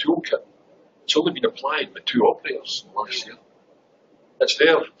engagement toolkit, it's only been applied by 2 operators last year. It's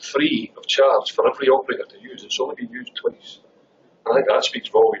there free of charge for every operator to use. It's only been used twice. And I think that speaks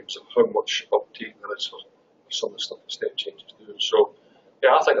volumes of how much uptake there is for some of the stuff that Step Change is doing. So,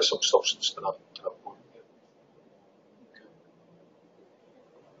 yeah, I think there's some substance to that point. Yeah.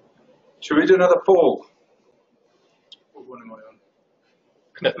 Should we do another poll? What one am I on?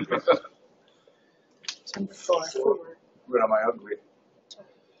 Number 4. Where am I ugly?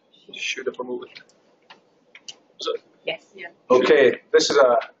 Should have promoted. Is it? Yes. Yeah. Okay, this is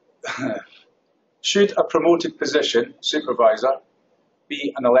should a promoted position, supervisor,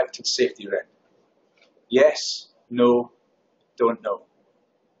 be an elected safety rep? Yes, no, don't know.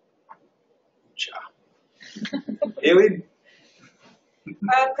 Aileen?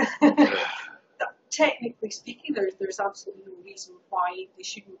 Technically speaking, there's absolutely no reason why they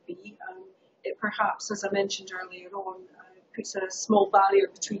shouldn't be. It perhaps, as I mentioned earlier on, puts a small barrier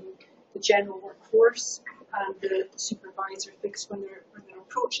between the general workforce and the supervisor, because when they're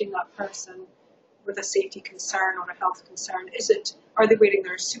approaching that person with a safety concern or a health concern, are they wearing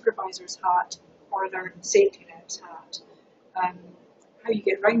their supervisor's hat or their safety rep's hat? How you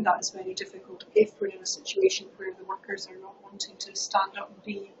get around that is very difficult if we're in a situation where the workers are not wanting to stand up and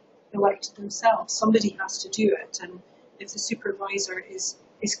be elected themselves. Somebody has to do it, and if the supervisor is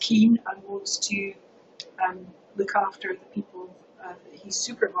keen and wants to look after the people that he's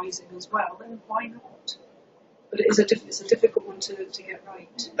supervising as well, then why not? But it's a difficult one to get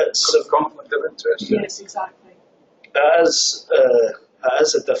right. It's a conflict of interest. Yes, exactly. It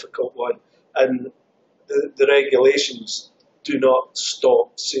is a difficult one, and the regulations do not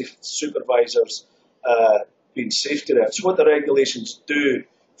stop supervisors being safety reps. What the regulations do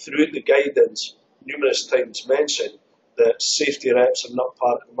throughout the guidance, numerous times mention that safety reps are not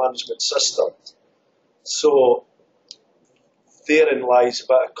part of the management system. So therein lies a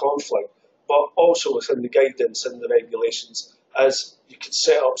bit of conflict. But also within the guidance and the regulations, as you can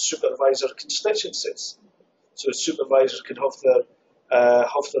set up supervisor constituencies. So supervisors can have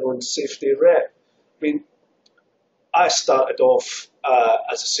their own safety rep. I mean, I started off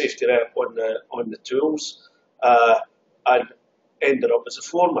as a safety rep on the tools and ended up as a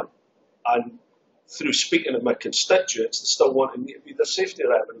foreman. And through speaking to my constituents, they still wanted me to be their safety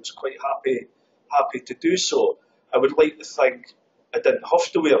rep, and I was quite happy to do so. I would like to think I didn't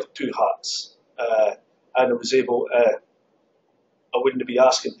have to wear two hats, and I was able. I wouldn't be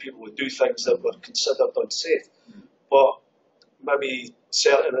asking people to do things that were considered unsafe, but maybe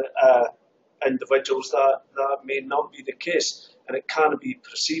certain individuals that may not be the case, and it can be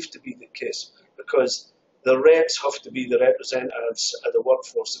perceived to be the case because the reps have to be the representatives of the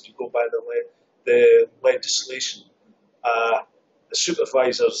workforce. If you go by the legislation, the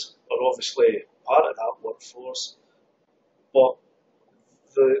supervisors are obviously part of that workforce, but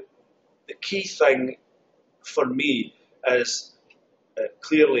the key thing for me is it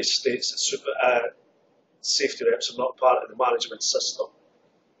clearly states that safety reps are not part of the management system.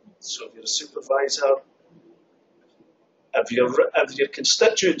 So if you're a supervisor, if your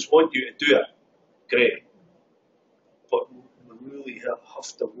constituents want you to do it, great. But we really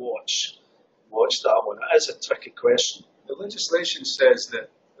have to watch that one. It is a tricky question. The legislation says that,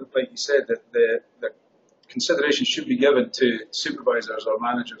 like you said, that the consideration should be given to supervisors or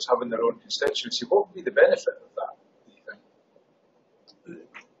managers having their own constituency. What would be the benefit of that, do you think?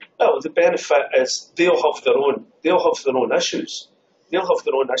 No, the benefit is they'll have their own issues. They'll have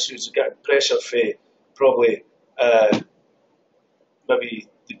their own issues of getting pressure for probably maybe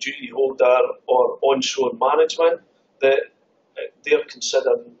the duty holder or onshore management that they're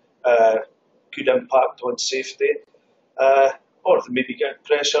considering could impact on safety, or they maybe get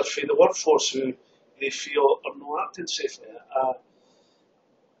pressure for the workforce who they feel are not acting safely.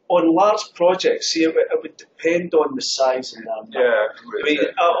 On large projects, see, it would depend on the size and that. Yeah. I mean,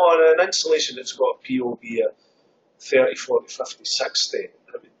 on an installation that's got a POB of 30, 40, 50, 60, it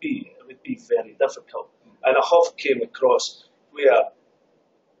would be very difficult. And I have came across where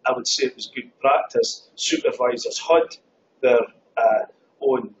I would say it was good practice. Supervisors had their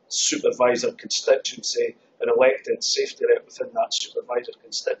own supervisor constituency and elected safety rep within that supervisor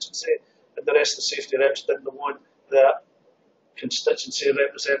constituency, and the rest of the safety reps didn't want that constituency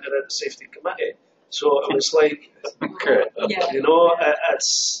represented at the safety committee. So it was like, you know,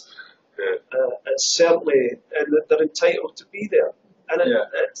 it's certainly, and they're entitled to be there. And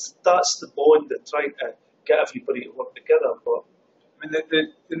that's the bond that trying to get everybody to work together. But I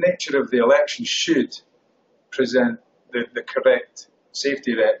mean, the nature of the election should present the correct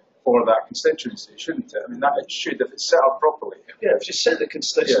safety rep for that constituency, shouldn't it? I mean, that it should, if it's set up properly. Yeah, if you set the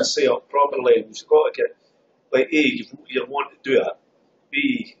constituency up properly, and you've got to get, like, A, you want to do it,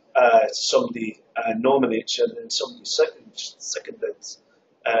 B, somebody nominates you, and then somebody seconded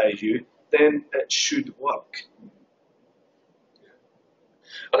you, then it should work.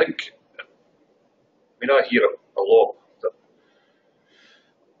 I think, I hear a lot that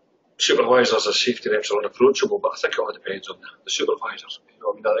supervisors as safety reps are unapproachable, but I think it all depends on the supervisors. I think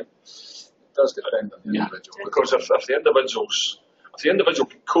it does depend on the individual. Because if the individual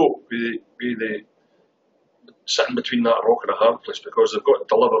can cope with the sitting between that rock and a hard place, because they've got to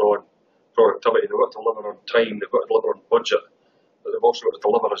deliver on productivity, they've got to deliver on time, they've got to deliver on budget, but they've also got to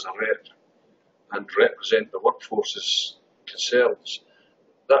deliver as a rep and represent the workforce's concerns.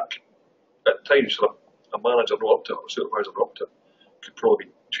 That at times, a manager not up to it or a supervisor not up to it could probably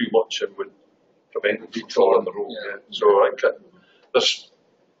be too much and would prevent them from following the role. Yeah. So I think there's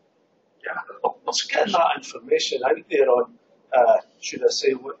It's getting that information out there on, should I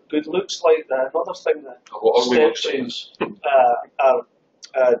say, what good looks like. Another thing that Step Change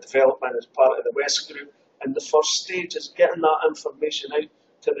are development as part of the West Group, and the first stage is getting that information out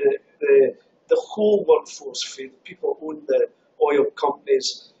to the whole workforce, for the people who own the oil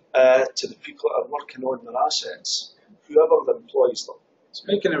companies, to the people that are working on their assets, whoever employs them. It's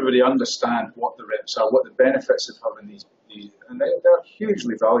making everybody understand what the reps are, what the benefits of having these and they're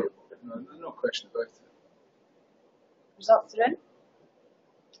hugely valuable. No question about it. Results are in.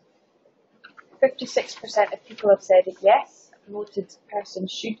 56% of people have said yes, a promoted person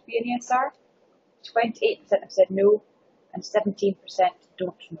should be an ESR. 28% have said no, and 17%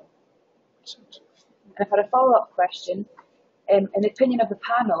 don't know. And I've had a follow-up question. In the opinion of the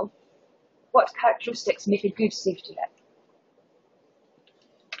panel, what characteristics make a good safety rep?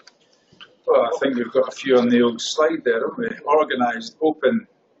 Well, I think we've got a few on the old slide there, haven't we? Organised, open,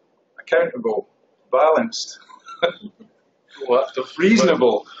 accountable, balanced,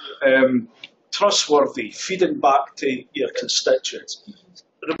 reasonable, trustworthy, feeding back to your constituents.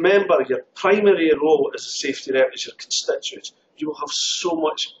 Remember, your primary role as a safety rep is your constituents. You will have so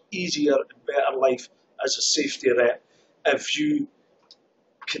much easier and better life as a safety rep if you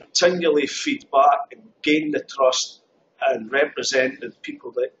continually feed back and gain the trust and represent the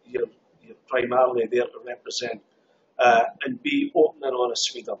people that you're primarily there to represent, and be open and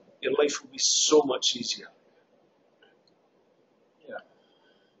honest with them. Your life will be so much easier. Yeah. I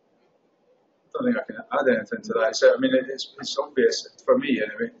don't think I can add anything to that. So, I mean, it's obvious for me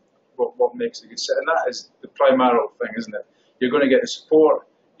anyway what makes a good set, and that is the primary thing, isn't it? You're going to get the support,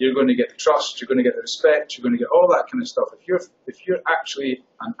 you're going to get the trust, you're going to get the respect, you're going to get all that kind of stuff. If you're actually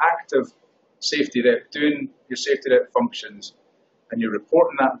an active safety rep doing your safety rep functions, and you're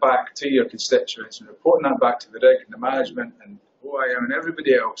reporting that back to your constituents and reporting that back to the rig and the management and OIM and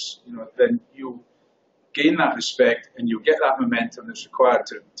everybody else, then you'll gain that respect and you'll get that momentum that's required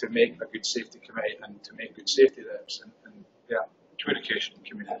to make a good safety committee and to make good safety reps. And communication.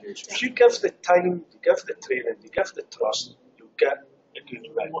 If you give the time, you give the training, you give the trust, you'll get a good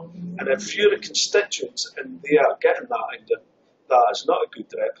rep. And if you're a constituent and they are getting that and that is not a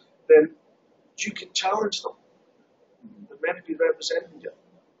good rep, then you can challenge them. They're meant to be representing you.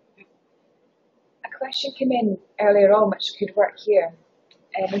 A question came in earlier on which could work here.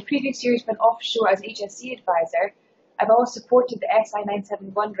 In previous years, when offshore as HSE advisor, I've always supported the SI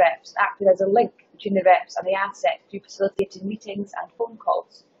 971 reps, acted as a link between the reps and the asset through facilitating meetings and phone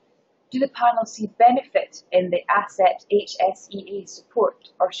calls. Do the panel see benefit in the asset HSEA support,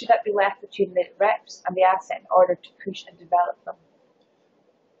 or should that be left between the reps and the asset in order to push and develop them?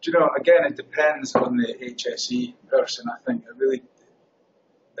 Do you know, again, it depends on the HSE person. I think it really,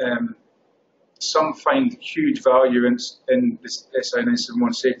 some find huge value in the SI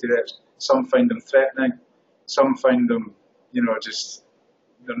 971 safety reps. Some find them threatening. Some find them, just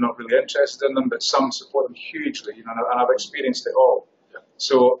they're not really interested in them. But some support them hugely, and I've experienced it all.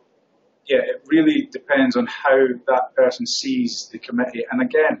 So, yeah, it really depends on how that person sees the committee, and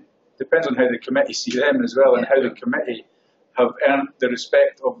again, depends on how the committee see them as well, and how the committee have earned the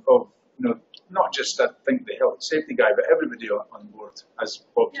respect of not just, I think, the health and safety guy, but everybody on board, as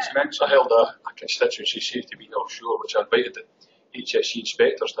Bob just mentioned. I held a constituency safety meeting offshore, which I invited the HSE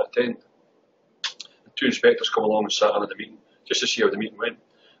inspectors to attend. And 2 inspectors come along and sat in the meeting, just to see how the meeting went.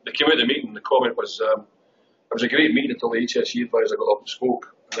 They came out of the meeting, the comment was, it was a great meeting until the HSE advisor got up and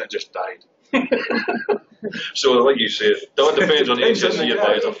spoke, and then it just died. So, like you said, that depends on the HSE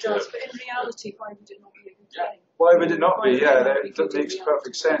advisor. It does, but in reality, why would it not be a good thing? Why would it not be? Yeah, that makes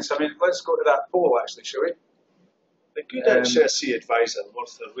perfect sense. I mean, let's go to that poll, actually, shall we? The good HSE advisor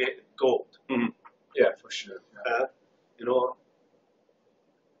worth their weight in gold. Mm-hmm. Yeah, for sure. Yeah.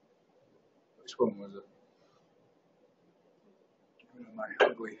 Which one was it? My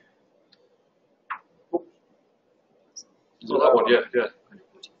ugly. So that one, yeah.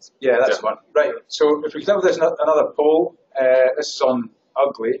 Yeah, that's the one. Right, so if we could have this another poll, this is on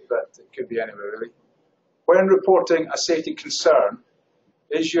ugly, but it could be anywhere really. When reporting a safety concern,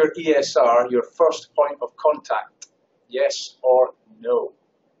 is your ESR your first point of contact? Yes or no?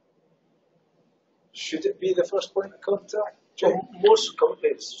 Should it be the first point of contact? Most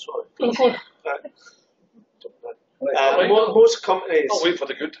companies, sorry. Most companies. I'll wait for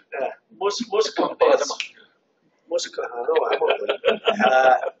the good. Most companies.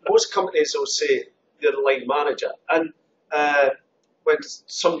 Most companies will say they're the line manager, and when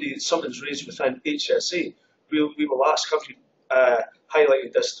something's raised within HSE, we will ask,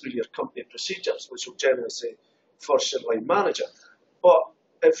 highlighted this through your company procedures, which will generally say first your line manager. But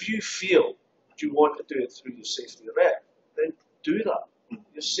if you feel you want to do it through your safety rep, then do that.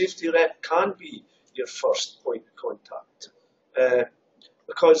 Your safety rep can be your first point of contact.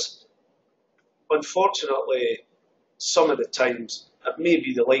 Because unfortunately, some of the times it may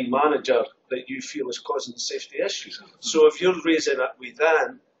be the line manager that you feel is causing safety issues. So if you're raising it with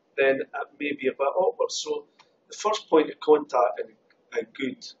them, then it may be a bit awkward. So the first point of contact in a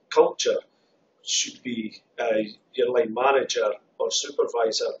good culture should be your line manager or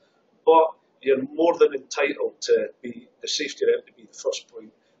supervisor, but you're more than entitled to be the safety rep to be the first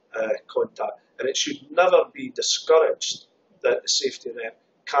point contact, and it should never be discouraged that the safety rep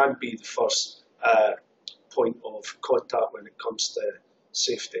can be the first point of contact when it comes to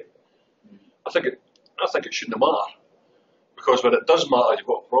safety. I think it shouldn't matter, because when it does matter, you've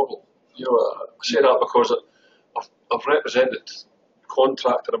got a problem. You know, I say that because I've represented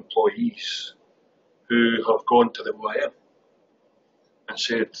contractor employees who have gone to the OIM and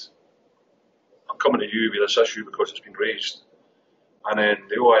said, I'm coming to you with this issue because it's been raised. And then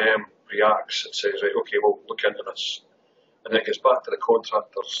the OIM reacts and says, right, okay, we'll look into this. And then it gets back to the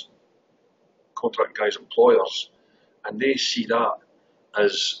contract guys' employers, and they see that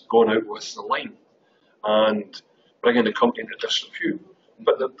as going out with the line and bringing the company into disrepute.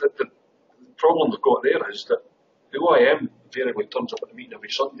 But the problem they've got there is that the OIM invariably turns up at the meeting every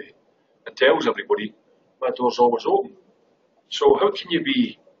Sunday and tells everybody, my door's always open. So how can you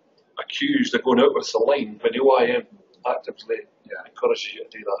be accused of going out with the line when the OIM actively encourages you to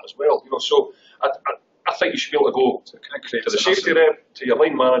do that as well? You know, so I think you should be able to go to the safety rep, to your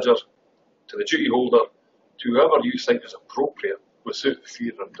line manager, to the duty holder, to whoever you think is appropriate without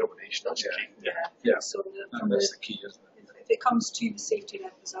fear of incrimination. That's the key. Yeah. So That's the key, isn't it? if it comes to the safety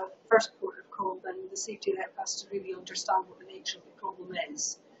rep as a first port of call, then the safety rep has to really understand what the nature of the problem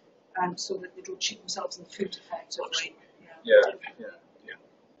is, so that they don't shoot themselves in the foot effectively. Yeah.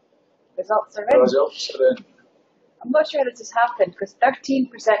 Results are in. Results are in. I'm not sure this has happened because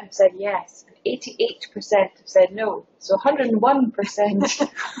 13% have said yes and 88% have said no. So 101%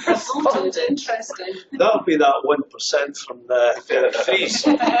 responded. Interesting. That'll be that 1% from the freeze.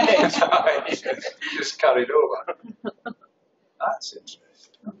 Just carried over. That's interesting.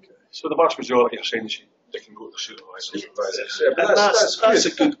 Okay. So the vast majority are saying they can go to the supervisor. Yeah, but And that's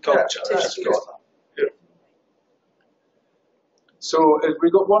a good culture. Yeah. That's good. Yeah. So we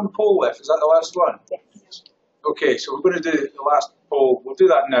got one poll left. Is that the last one? Yes. Okay, so we're going to do the last poll. We'll do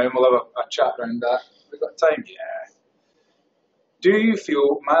that now and we'll have a chat around that. We've got time? Yeah. Do you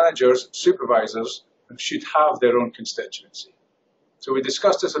feel managers, supervisors should have their own constituency? So we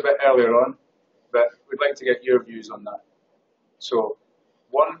discussed this a bit earlier on, but we'd like to get your views on that. So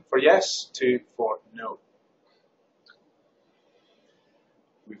 1 for yes, 2 for no.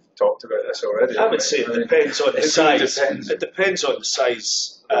 We've talked about this already. I would say it depends on the size. Depends. It depends on the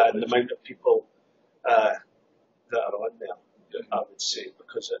size and the amount of people that are on there, I would say,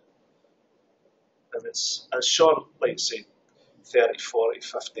 because if it's as short, like say 30, 40,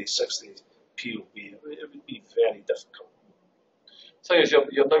 50, 60 POB, it would be very difficult. The thing is,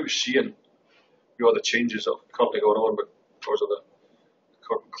 you're now seeing the changes that are currently going on because of the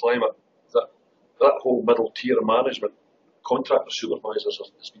current climate, that whole middle tier of management, contractor supervisors,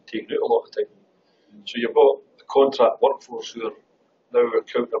 has been taken out a lot of the time. So you've got the contract workforce who are now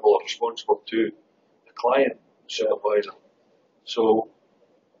accountable or responsible to the client supervisor. So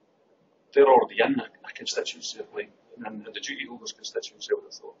they're already in the constituency of line, and the duty holders constituency, I would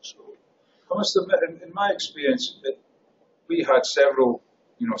have thought. So I must admit, in my experience, that we had several,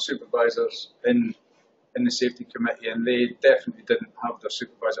 supervisors in the safety committee, and they definitely didn't have their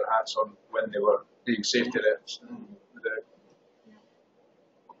supervisor hats on when they were being safety reps.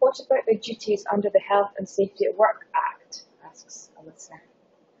 What about the duties under the Health and Safety at Work Act? Asks a listener.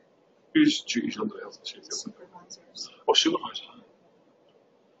 whose duties under the health and safety? Supervisors. Or supervisor?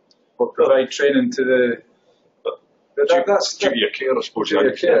 Or provide training to the. That's duty of care, I suppose. Duty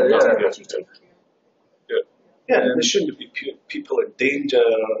of care, Yeah, and there shouldn't be people in danger.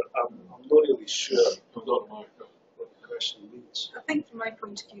 I'm not really sure what the question means. I think from my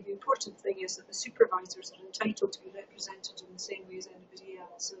point of view, the important thing is that the supervisors are entitled to be represented in the same way as anybody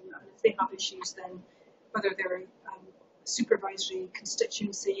else. And if they have issues, then whether they're a supervisory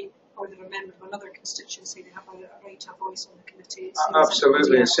constituency or they're a member of another constituency, they have a right to have a voice on the committee.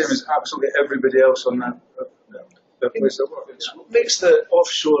 Absolutely, the same as absolutely everybody else on that place of work. What makes the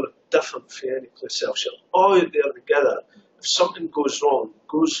offshore different from any place else? You're all out there together. If something goes wrong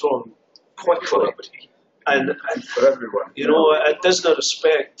quickly. And for everyone. You know, it doesn't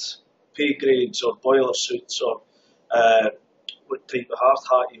respect pay grades or boiler suits or what type of hard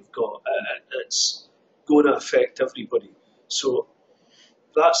hat you've got. It's going to affect everybody. So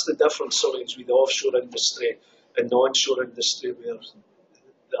that's the difference sometimes with the offshore industry and the onshore industry, where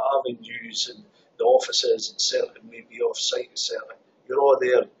the avenues and the offices and certain maybe off-site, etc. You're all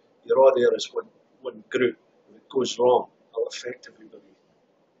there as one group. If it goes wrong, it'll affect everybody.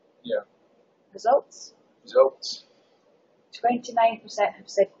 Yeah. Results? 29% have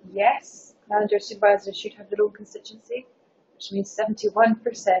said yes, manager supervisors should have their own constituency, which means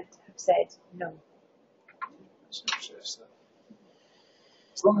 71% have said no. That's interesting.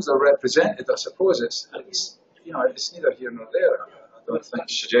 As long as they're represented, I suppose it's neither here nor there. I don't think. It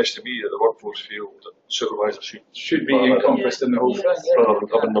suggests to me that the workforce feel that supervisors should be encompassed in the whole thing. rather than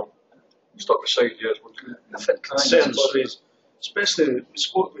having them stuck beside you. I think concerns raised, especially we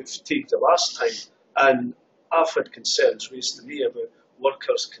spoke with fatigue the last time, and I've had concerns raised to me about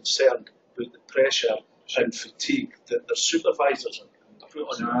workers concerned about the pressure and fatigue that their supervisors are put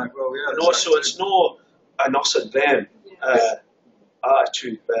on them. And also, it's no an us and them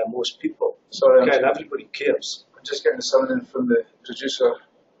attitude by most people. Sorry, Again, everybody cares. I'm just getting something from the producer.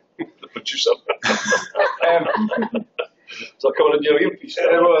 The producer. So coming in your earpiece.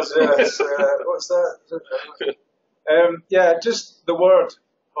 It was, yes. What's that? Yeah, just the word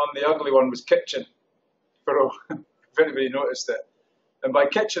on the ugly one was kitchen. If anybody noticed it. And by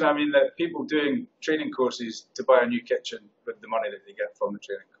kitchen, I mean that people doing training courses to buy a new kitchen with the money that they get from the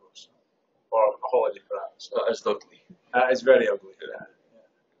training course. Or a holiday, perhaps. That is ugly. That is very ugly. Yeah.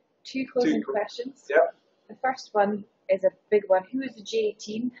 Two closing questions. Yeah. The first one is a big one. Who is the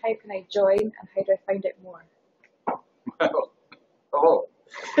GA18? How can I join and how do I find out more?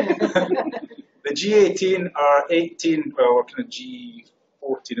 The G18 are 18, well, we're kind of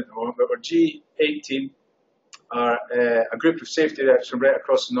G14 at the moment, but we're G18 are a group of safety reps from right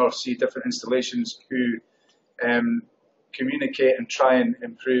across the North Sea, different installations who communicate and try and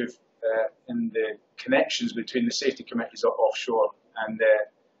improve in the connections between the safety committees offshore. And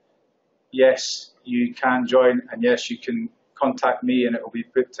yes, you can join, and yes, you can contact me, and it will be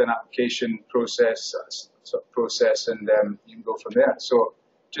put to an application process, and you can go from there. So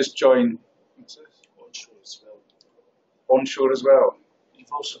just join. Onshore as well. Onshore as well.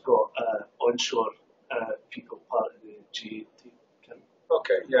 You've also got onshore people part of the GA team.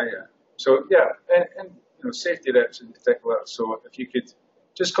 Okay, yeah. So yeah, and safety reps in particular. So if you could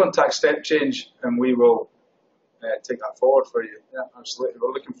just contact Step Change, and we will take that forward for you. Yeah, absolutely.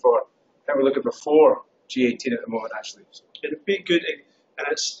 We're looking for 4 G18 at the moment, actually. So. It'd be good, and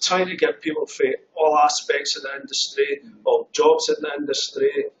it's trying to get people for all aspects of the industry, all jobs in the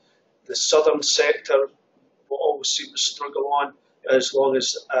industry. The southern sector will always seem to struggle on, as long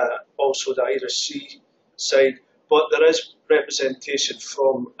as also the Irish Sea side. But there is representation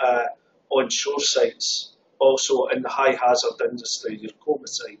from onshore sites, also in the high hazard industry, your coma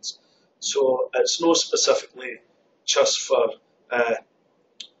sites. So it's not specifically just for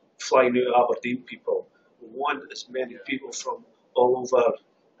flying out Aberdeen people. We want as many people from all over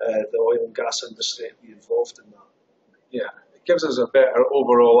the oil and gas industry to be involved in that. Yeah, it gives us a better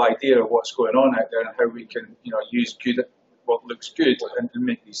overall idea of what's going on out there and how we can, use what looks good and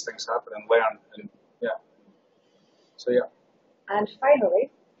make these things happen and learn. And yeah. So yeah. And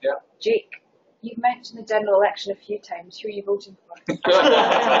finally, yeah, Jake, you've mentioned the general election a few times. Who are you voting for?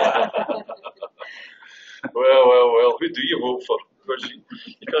 Well, who do you vote for? Because you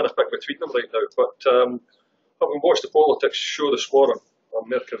can't pick between them right now. But having watched the politics show this morning, I'm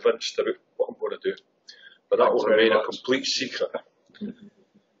more convinced about what I'm going to do. But that will remain a complete secret.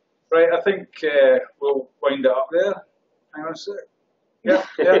 Right, I think we'll wind it up there. Hang on a sec. Yeah,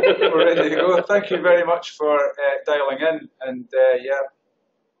 we're ready to go. Thank you very much for dialing in. And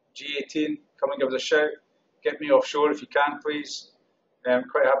G18, come and give us a shout. Get me offshore if you can, please. I'm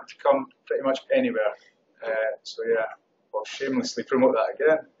quite happy to come pretty much anywhere. So yeah, I'll shamelessly promote that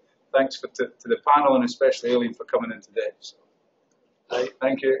again. Thanks to the panel, and especially Aileen for coming in today. So, right,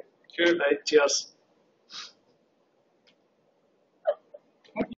 thank you. Cheers.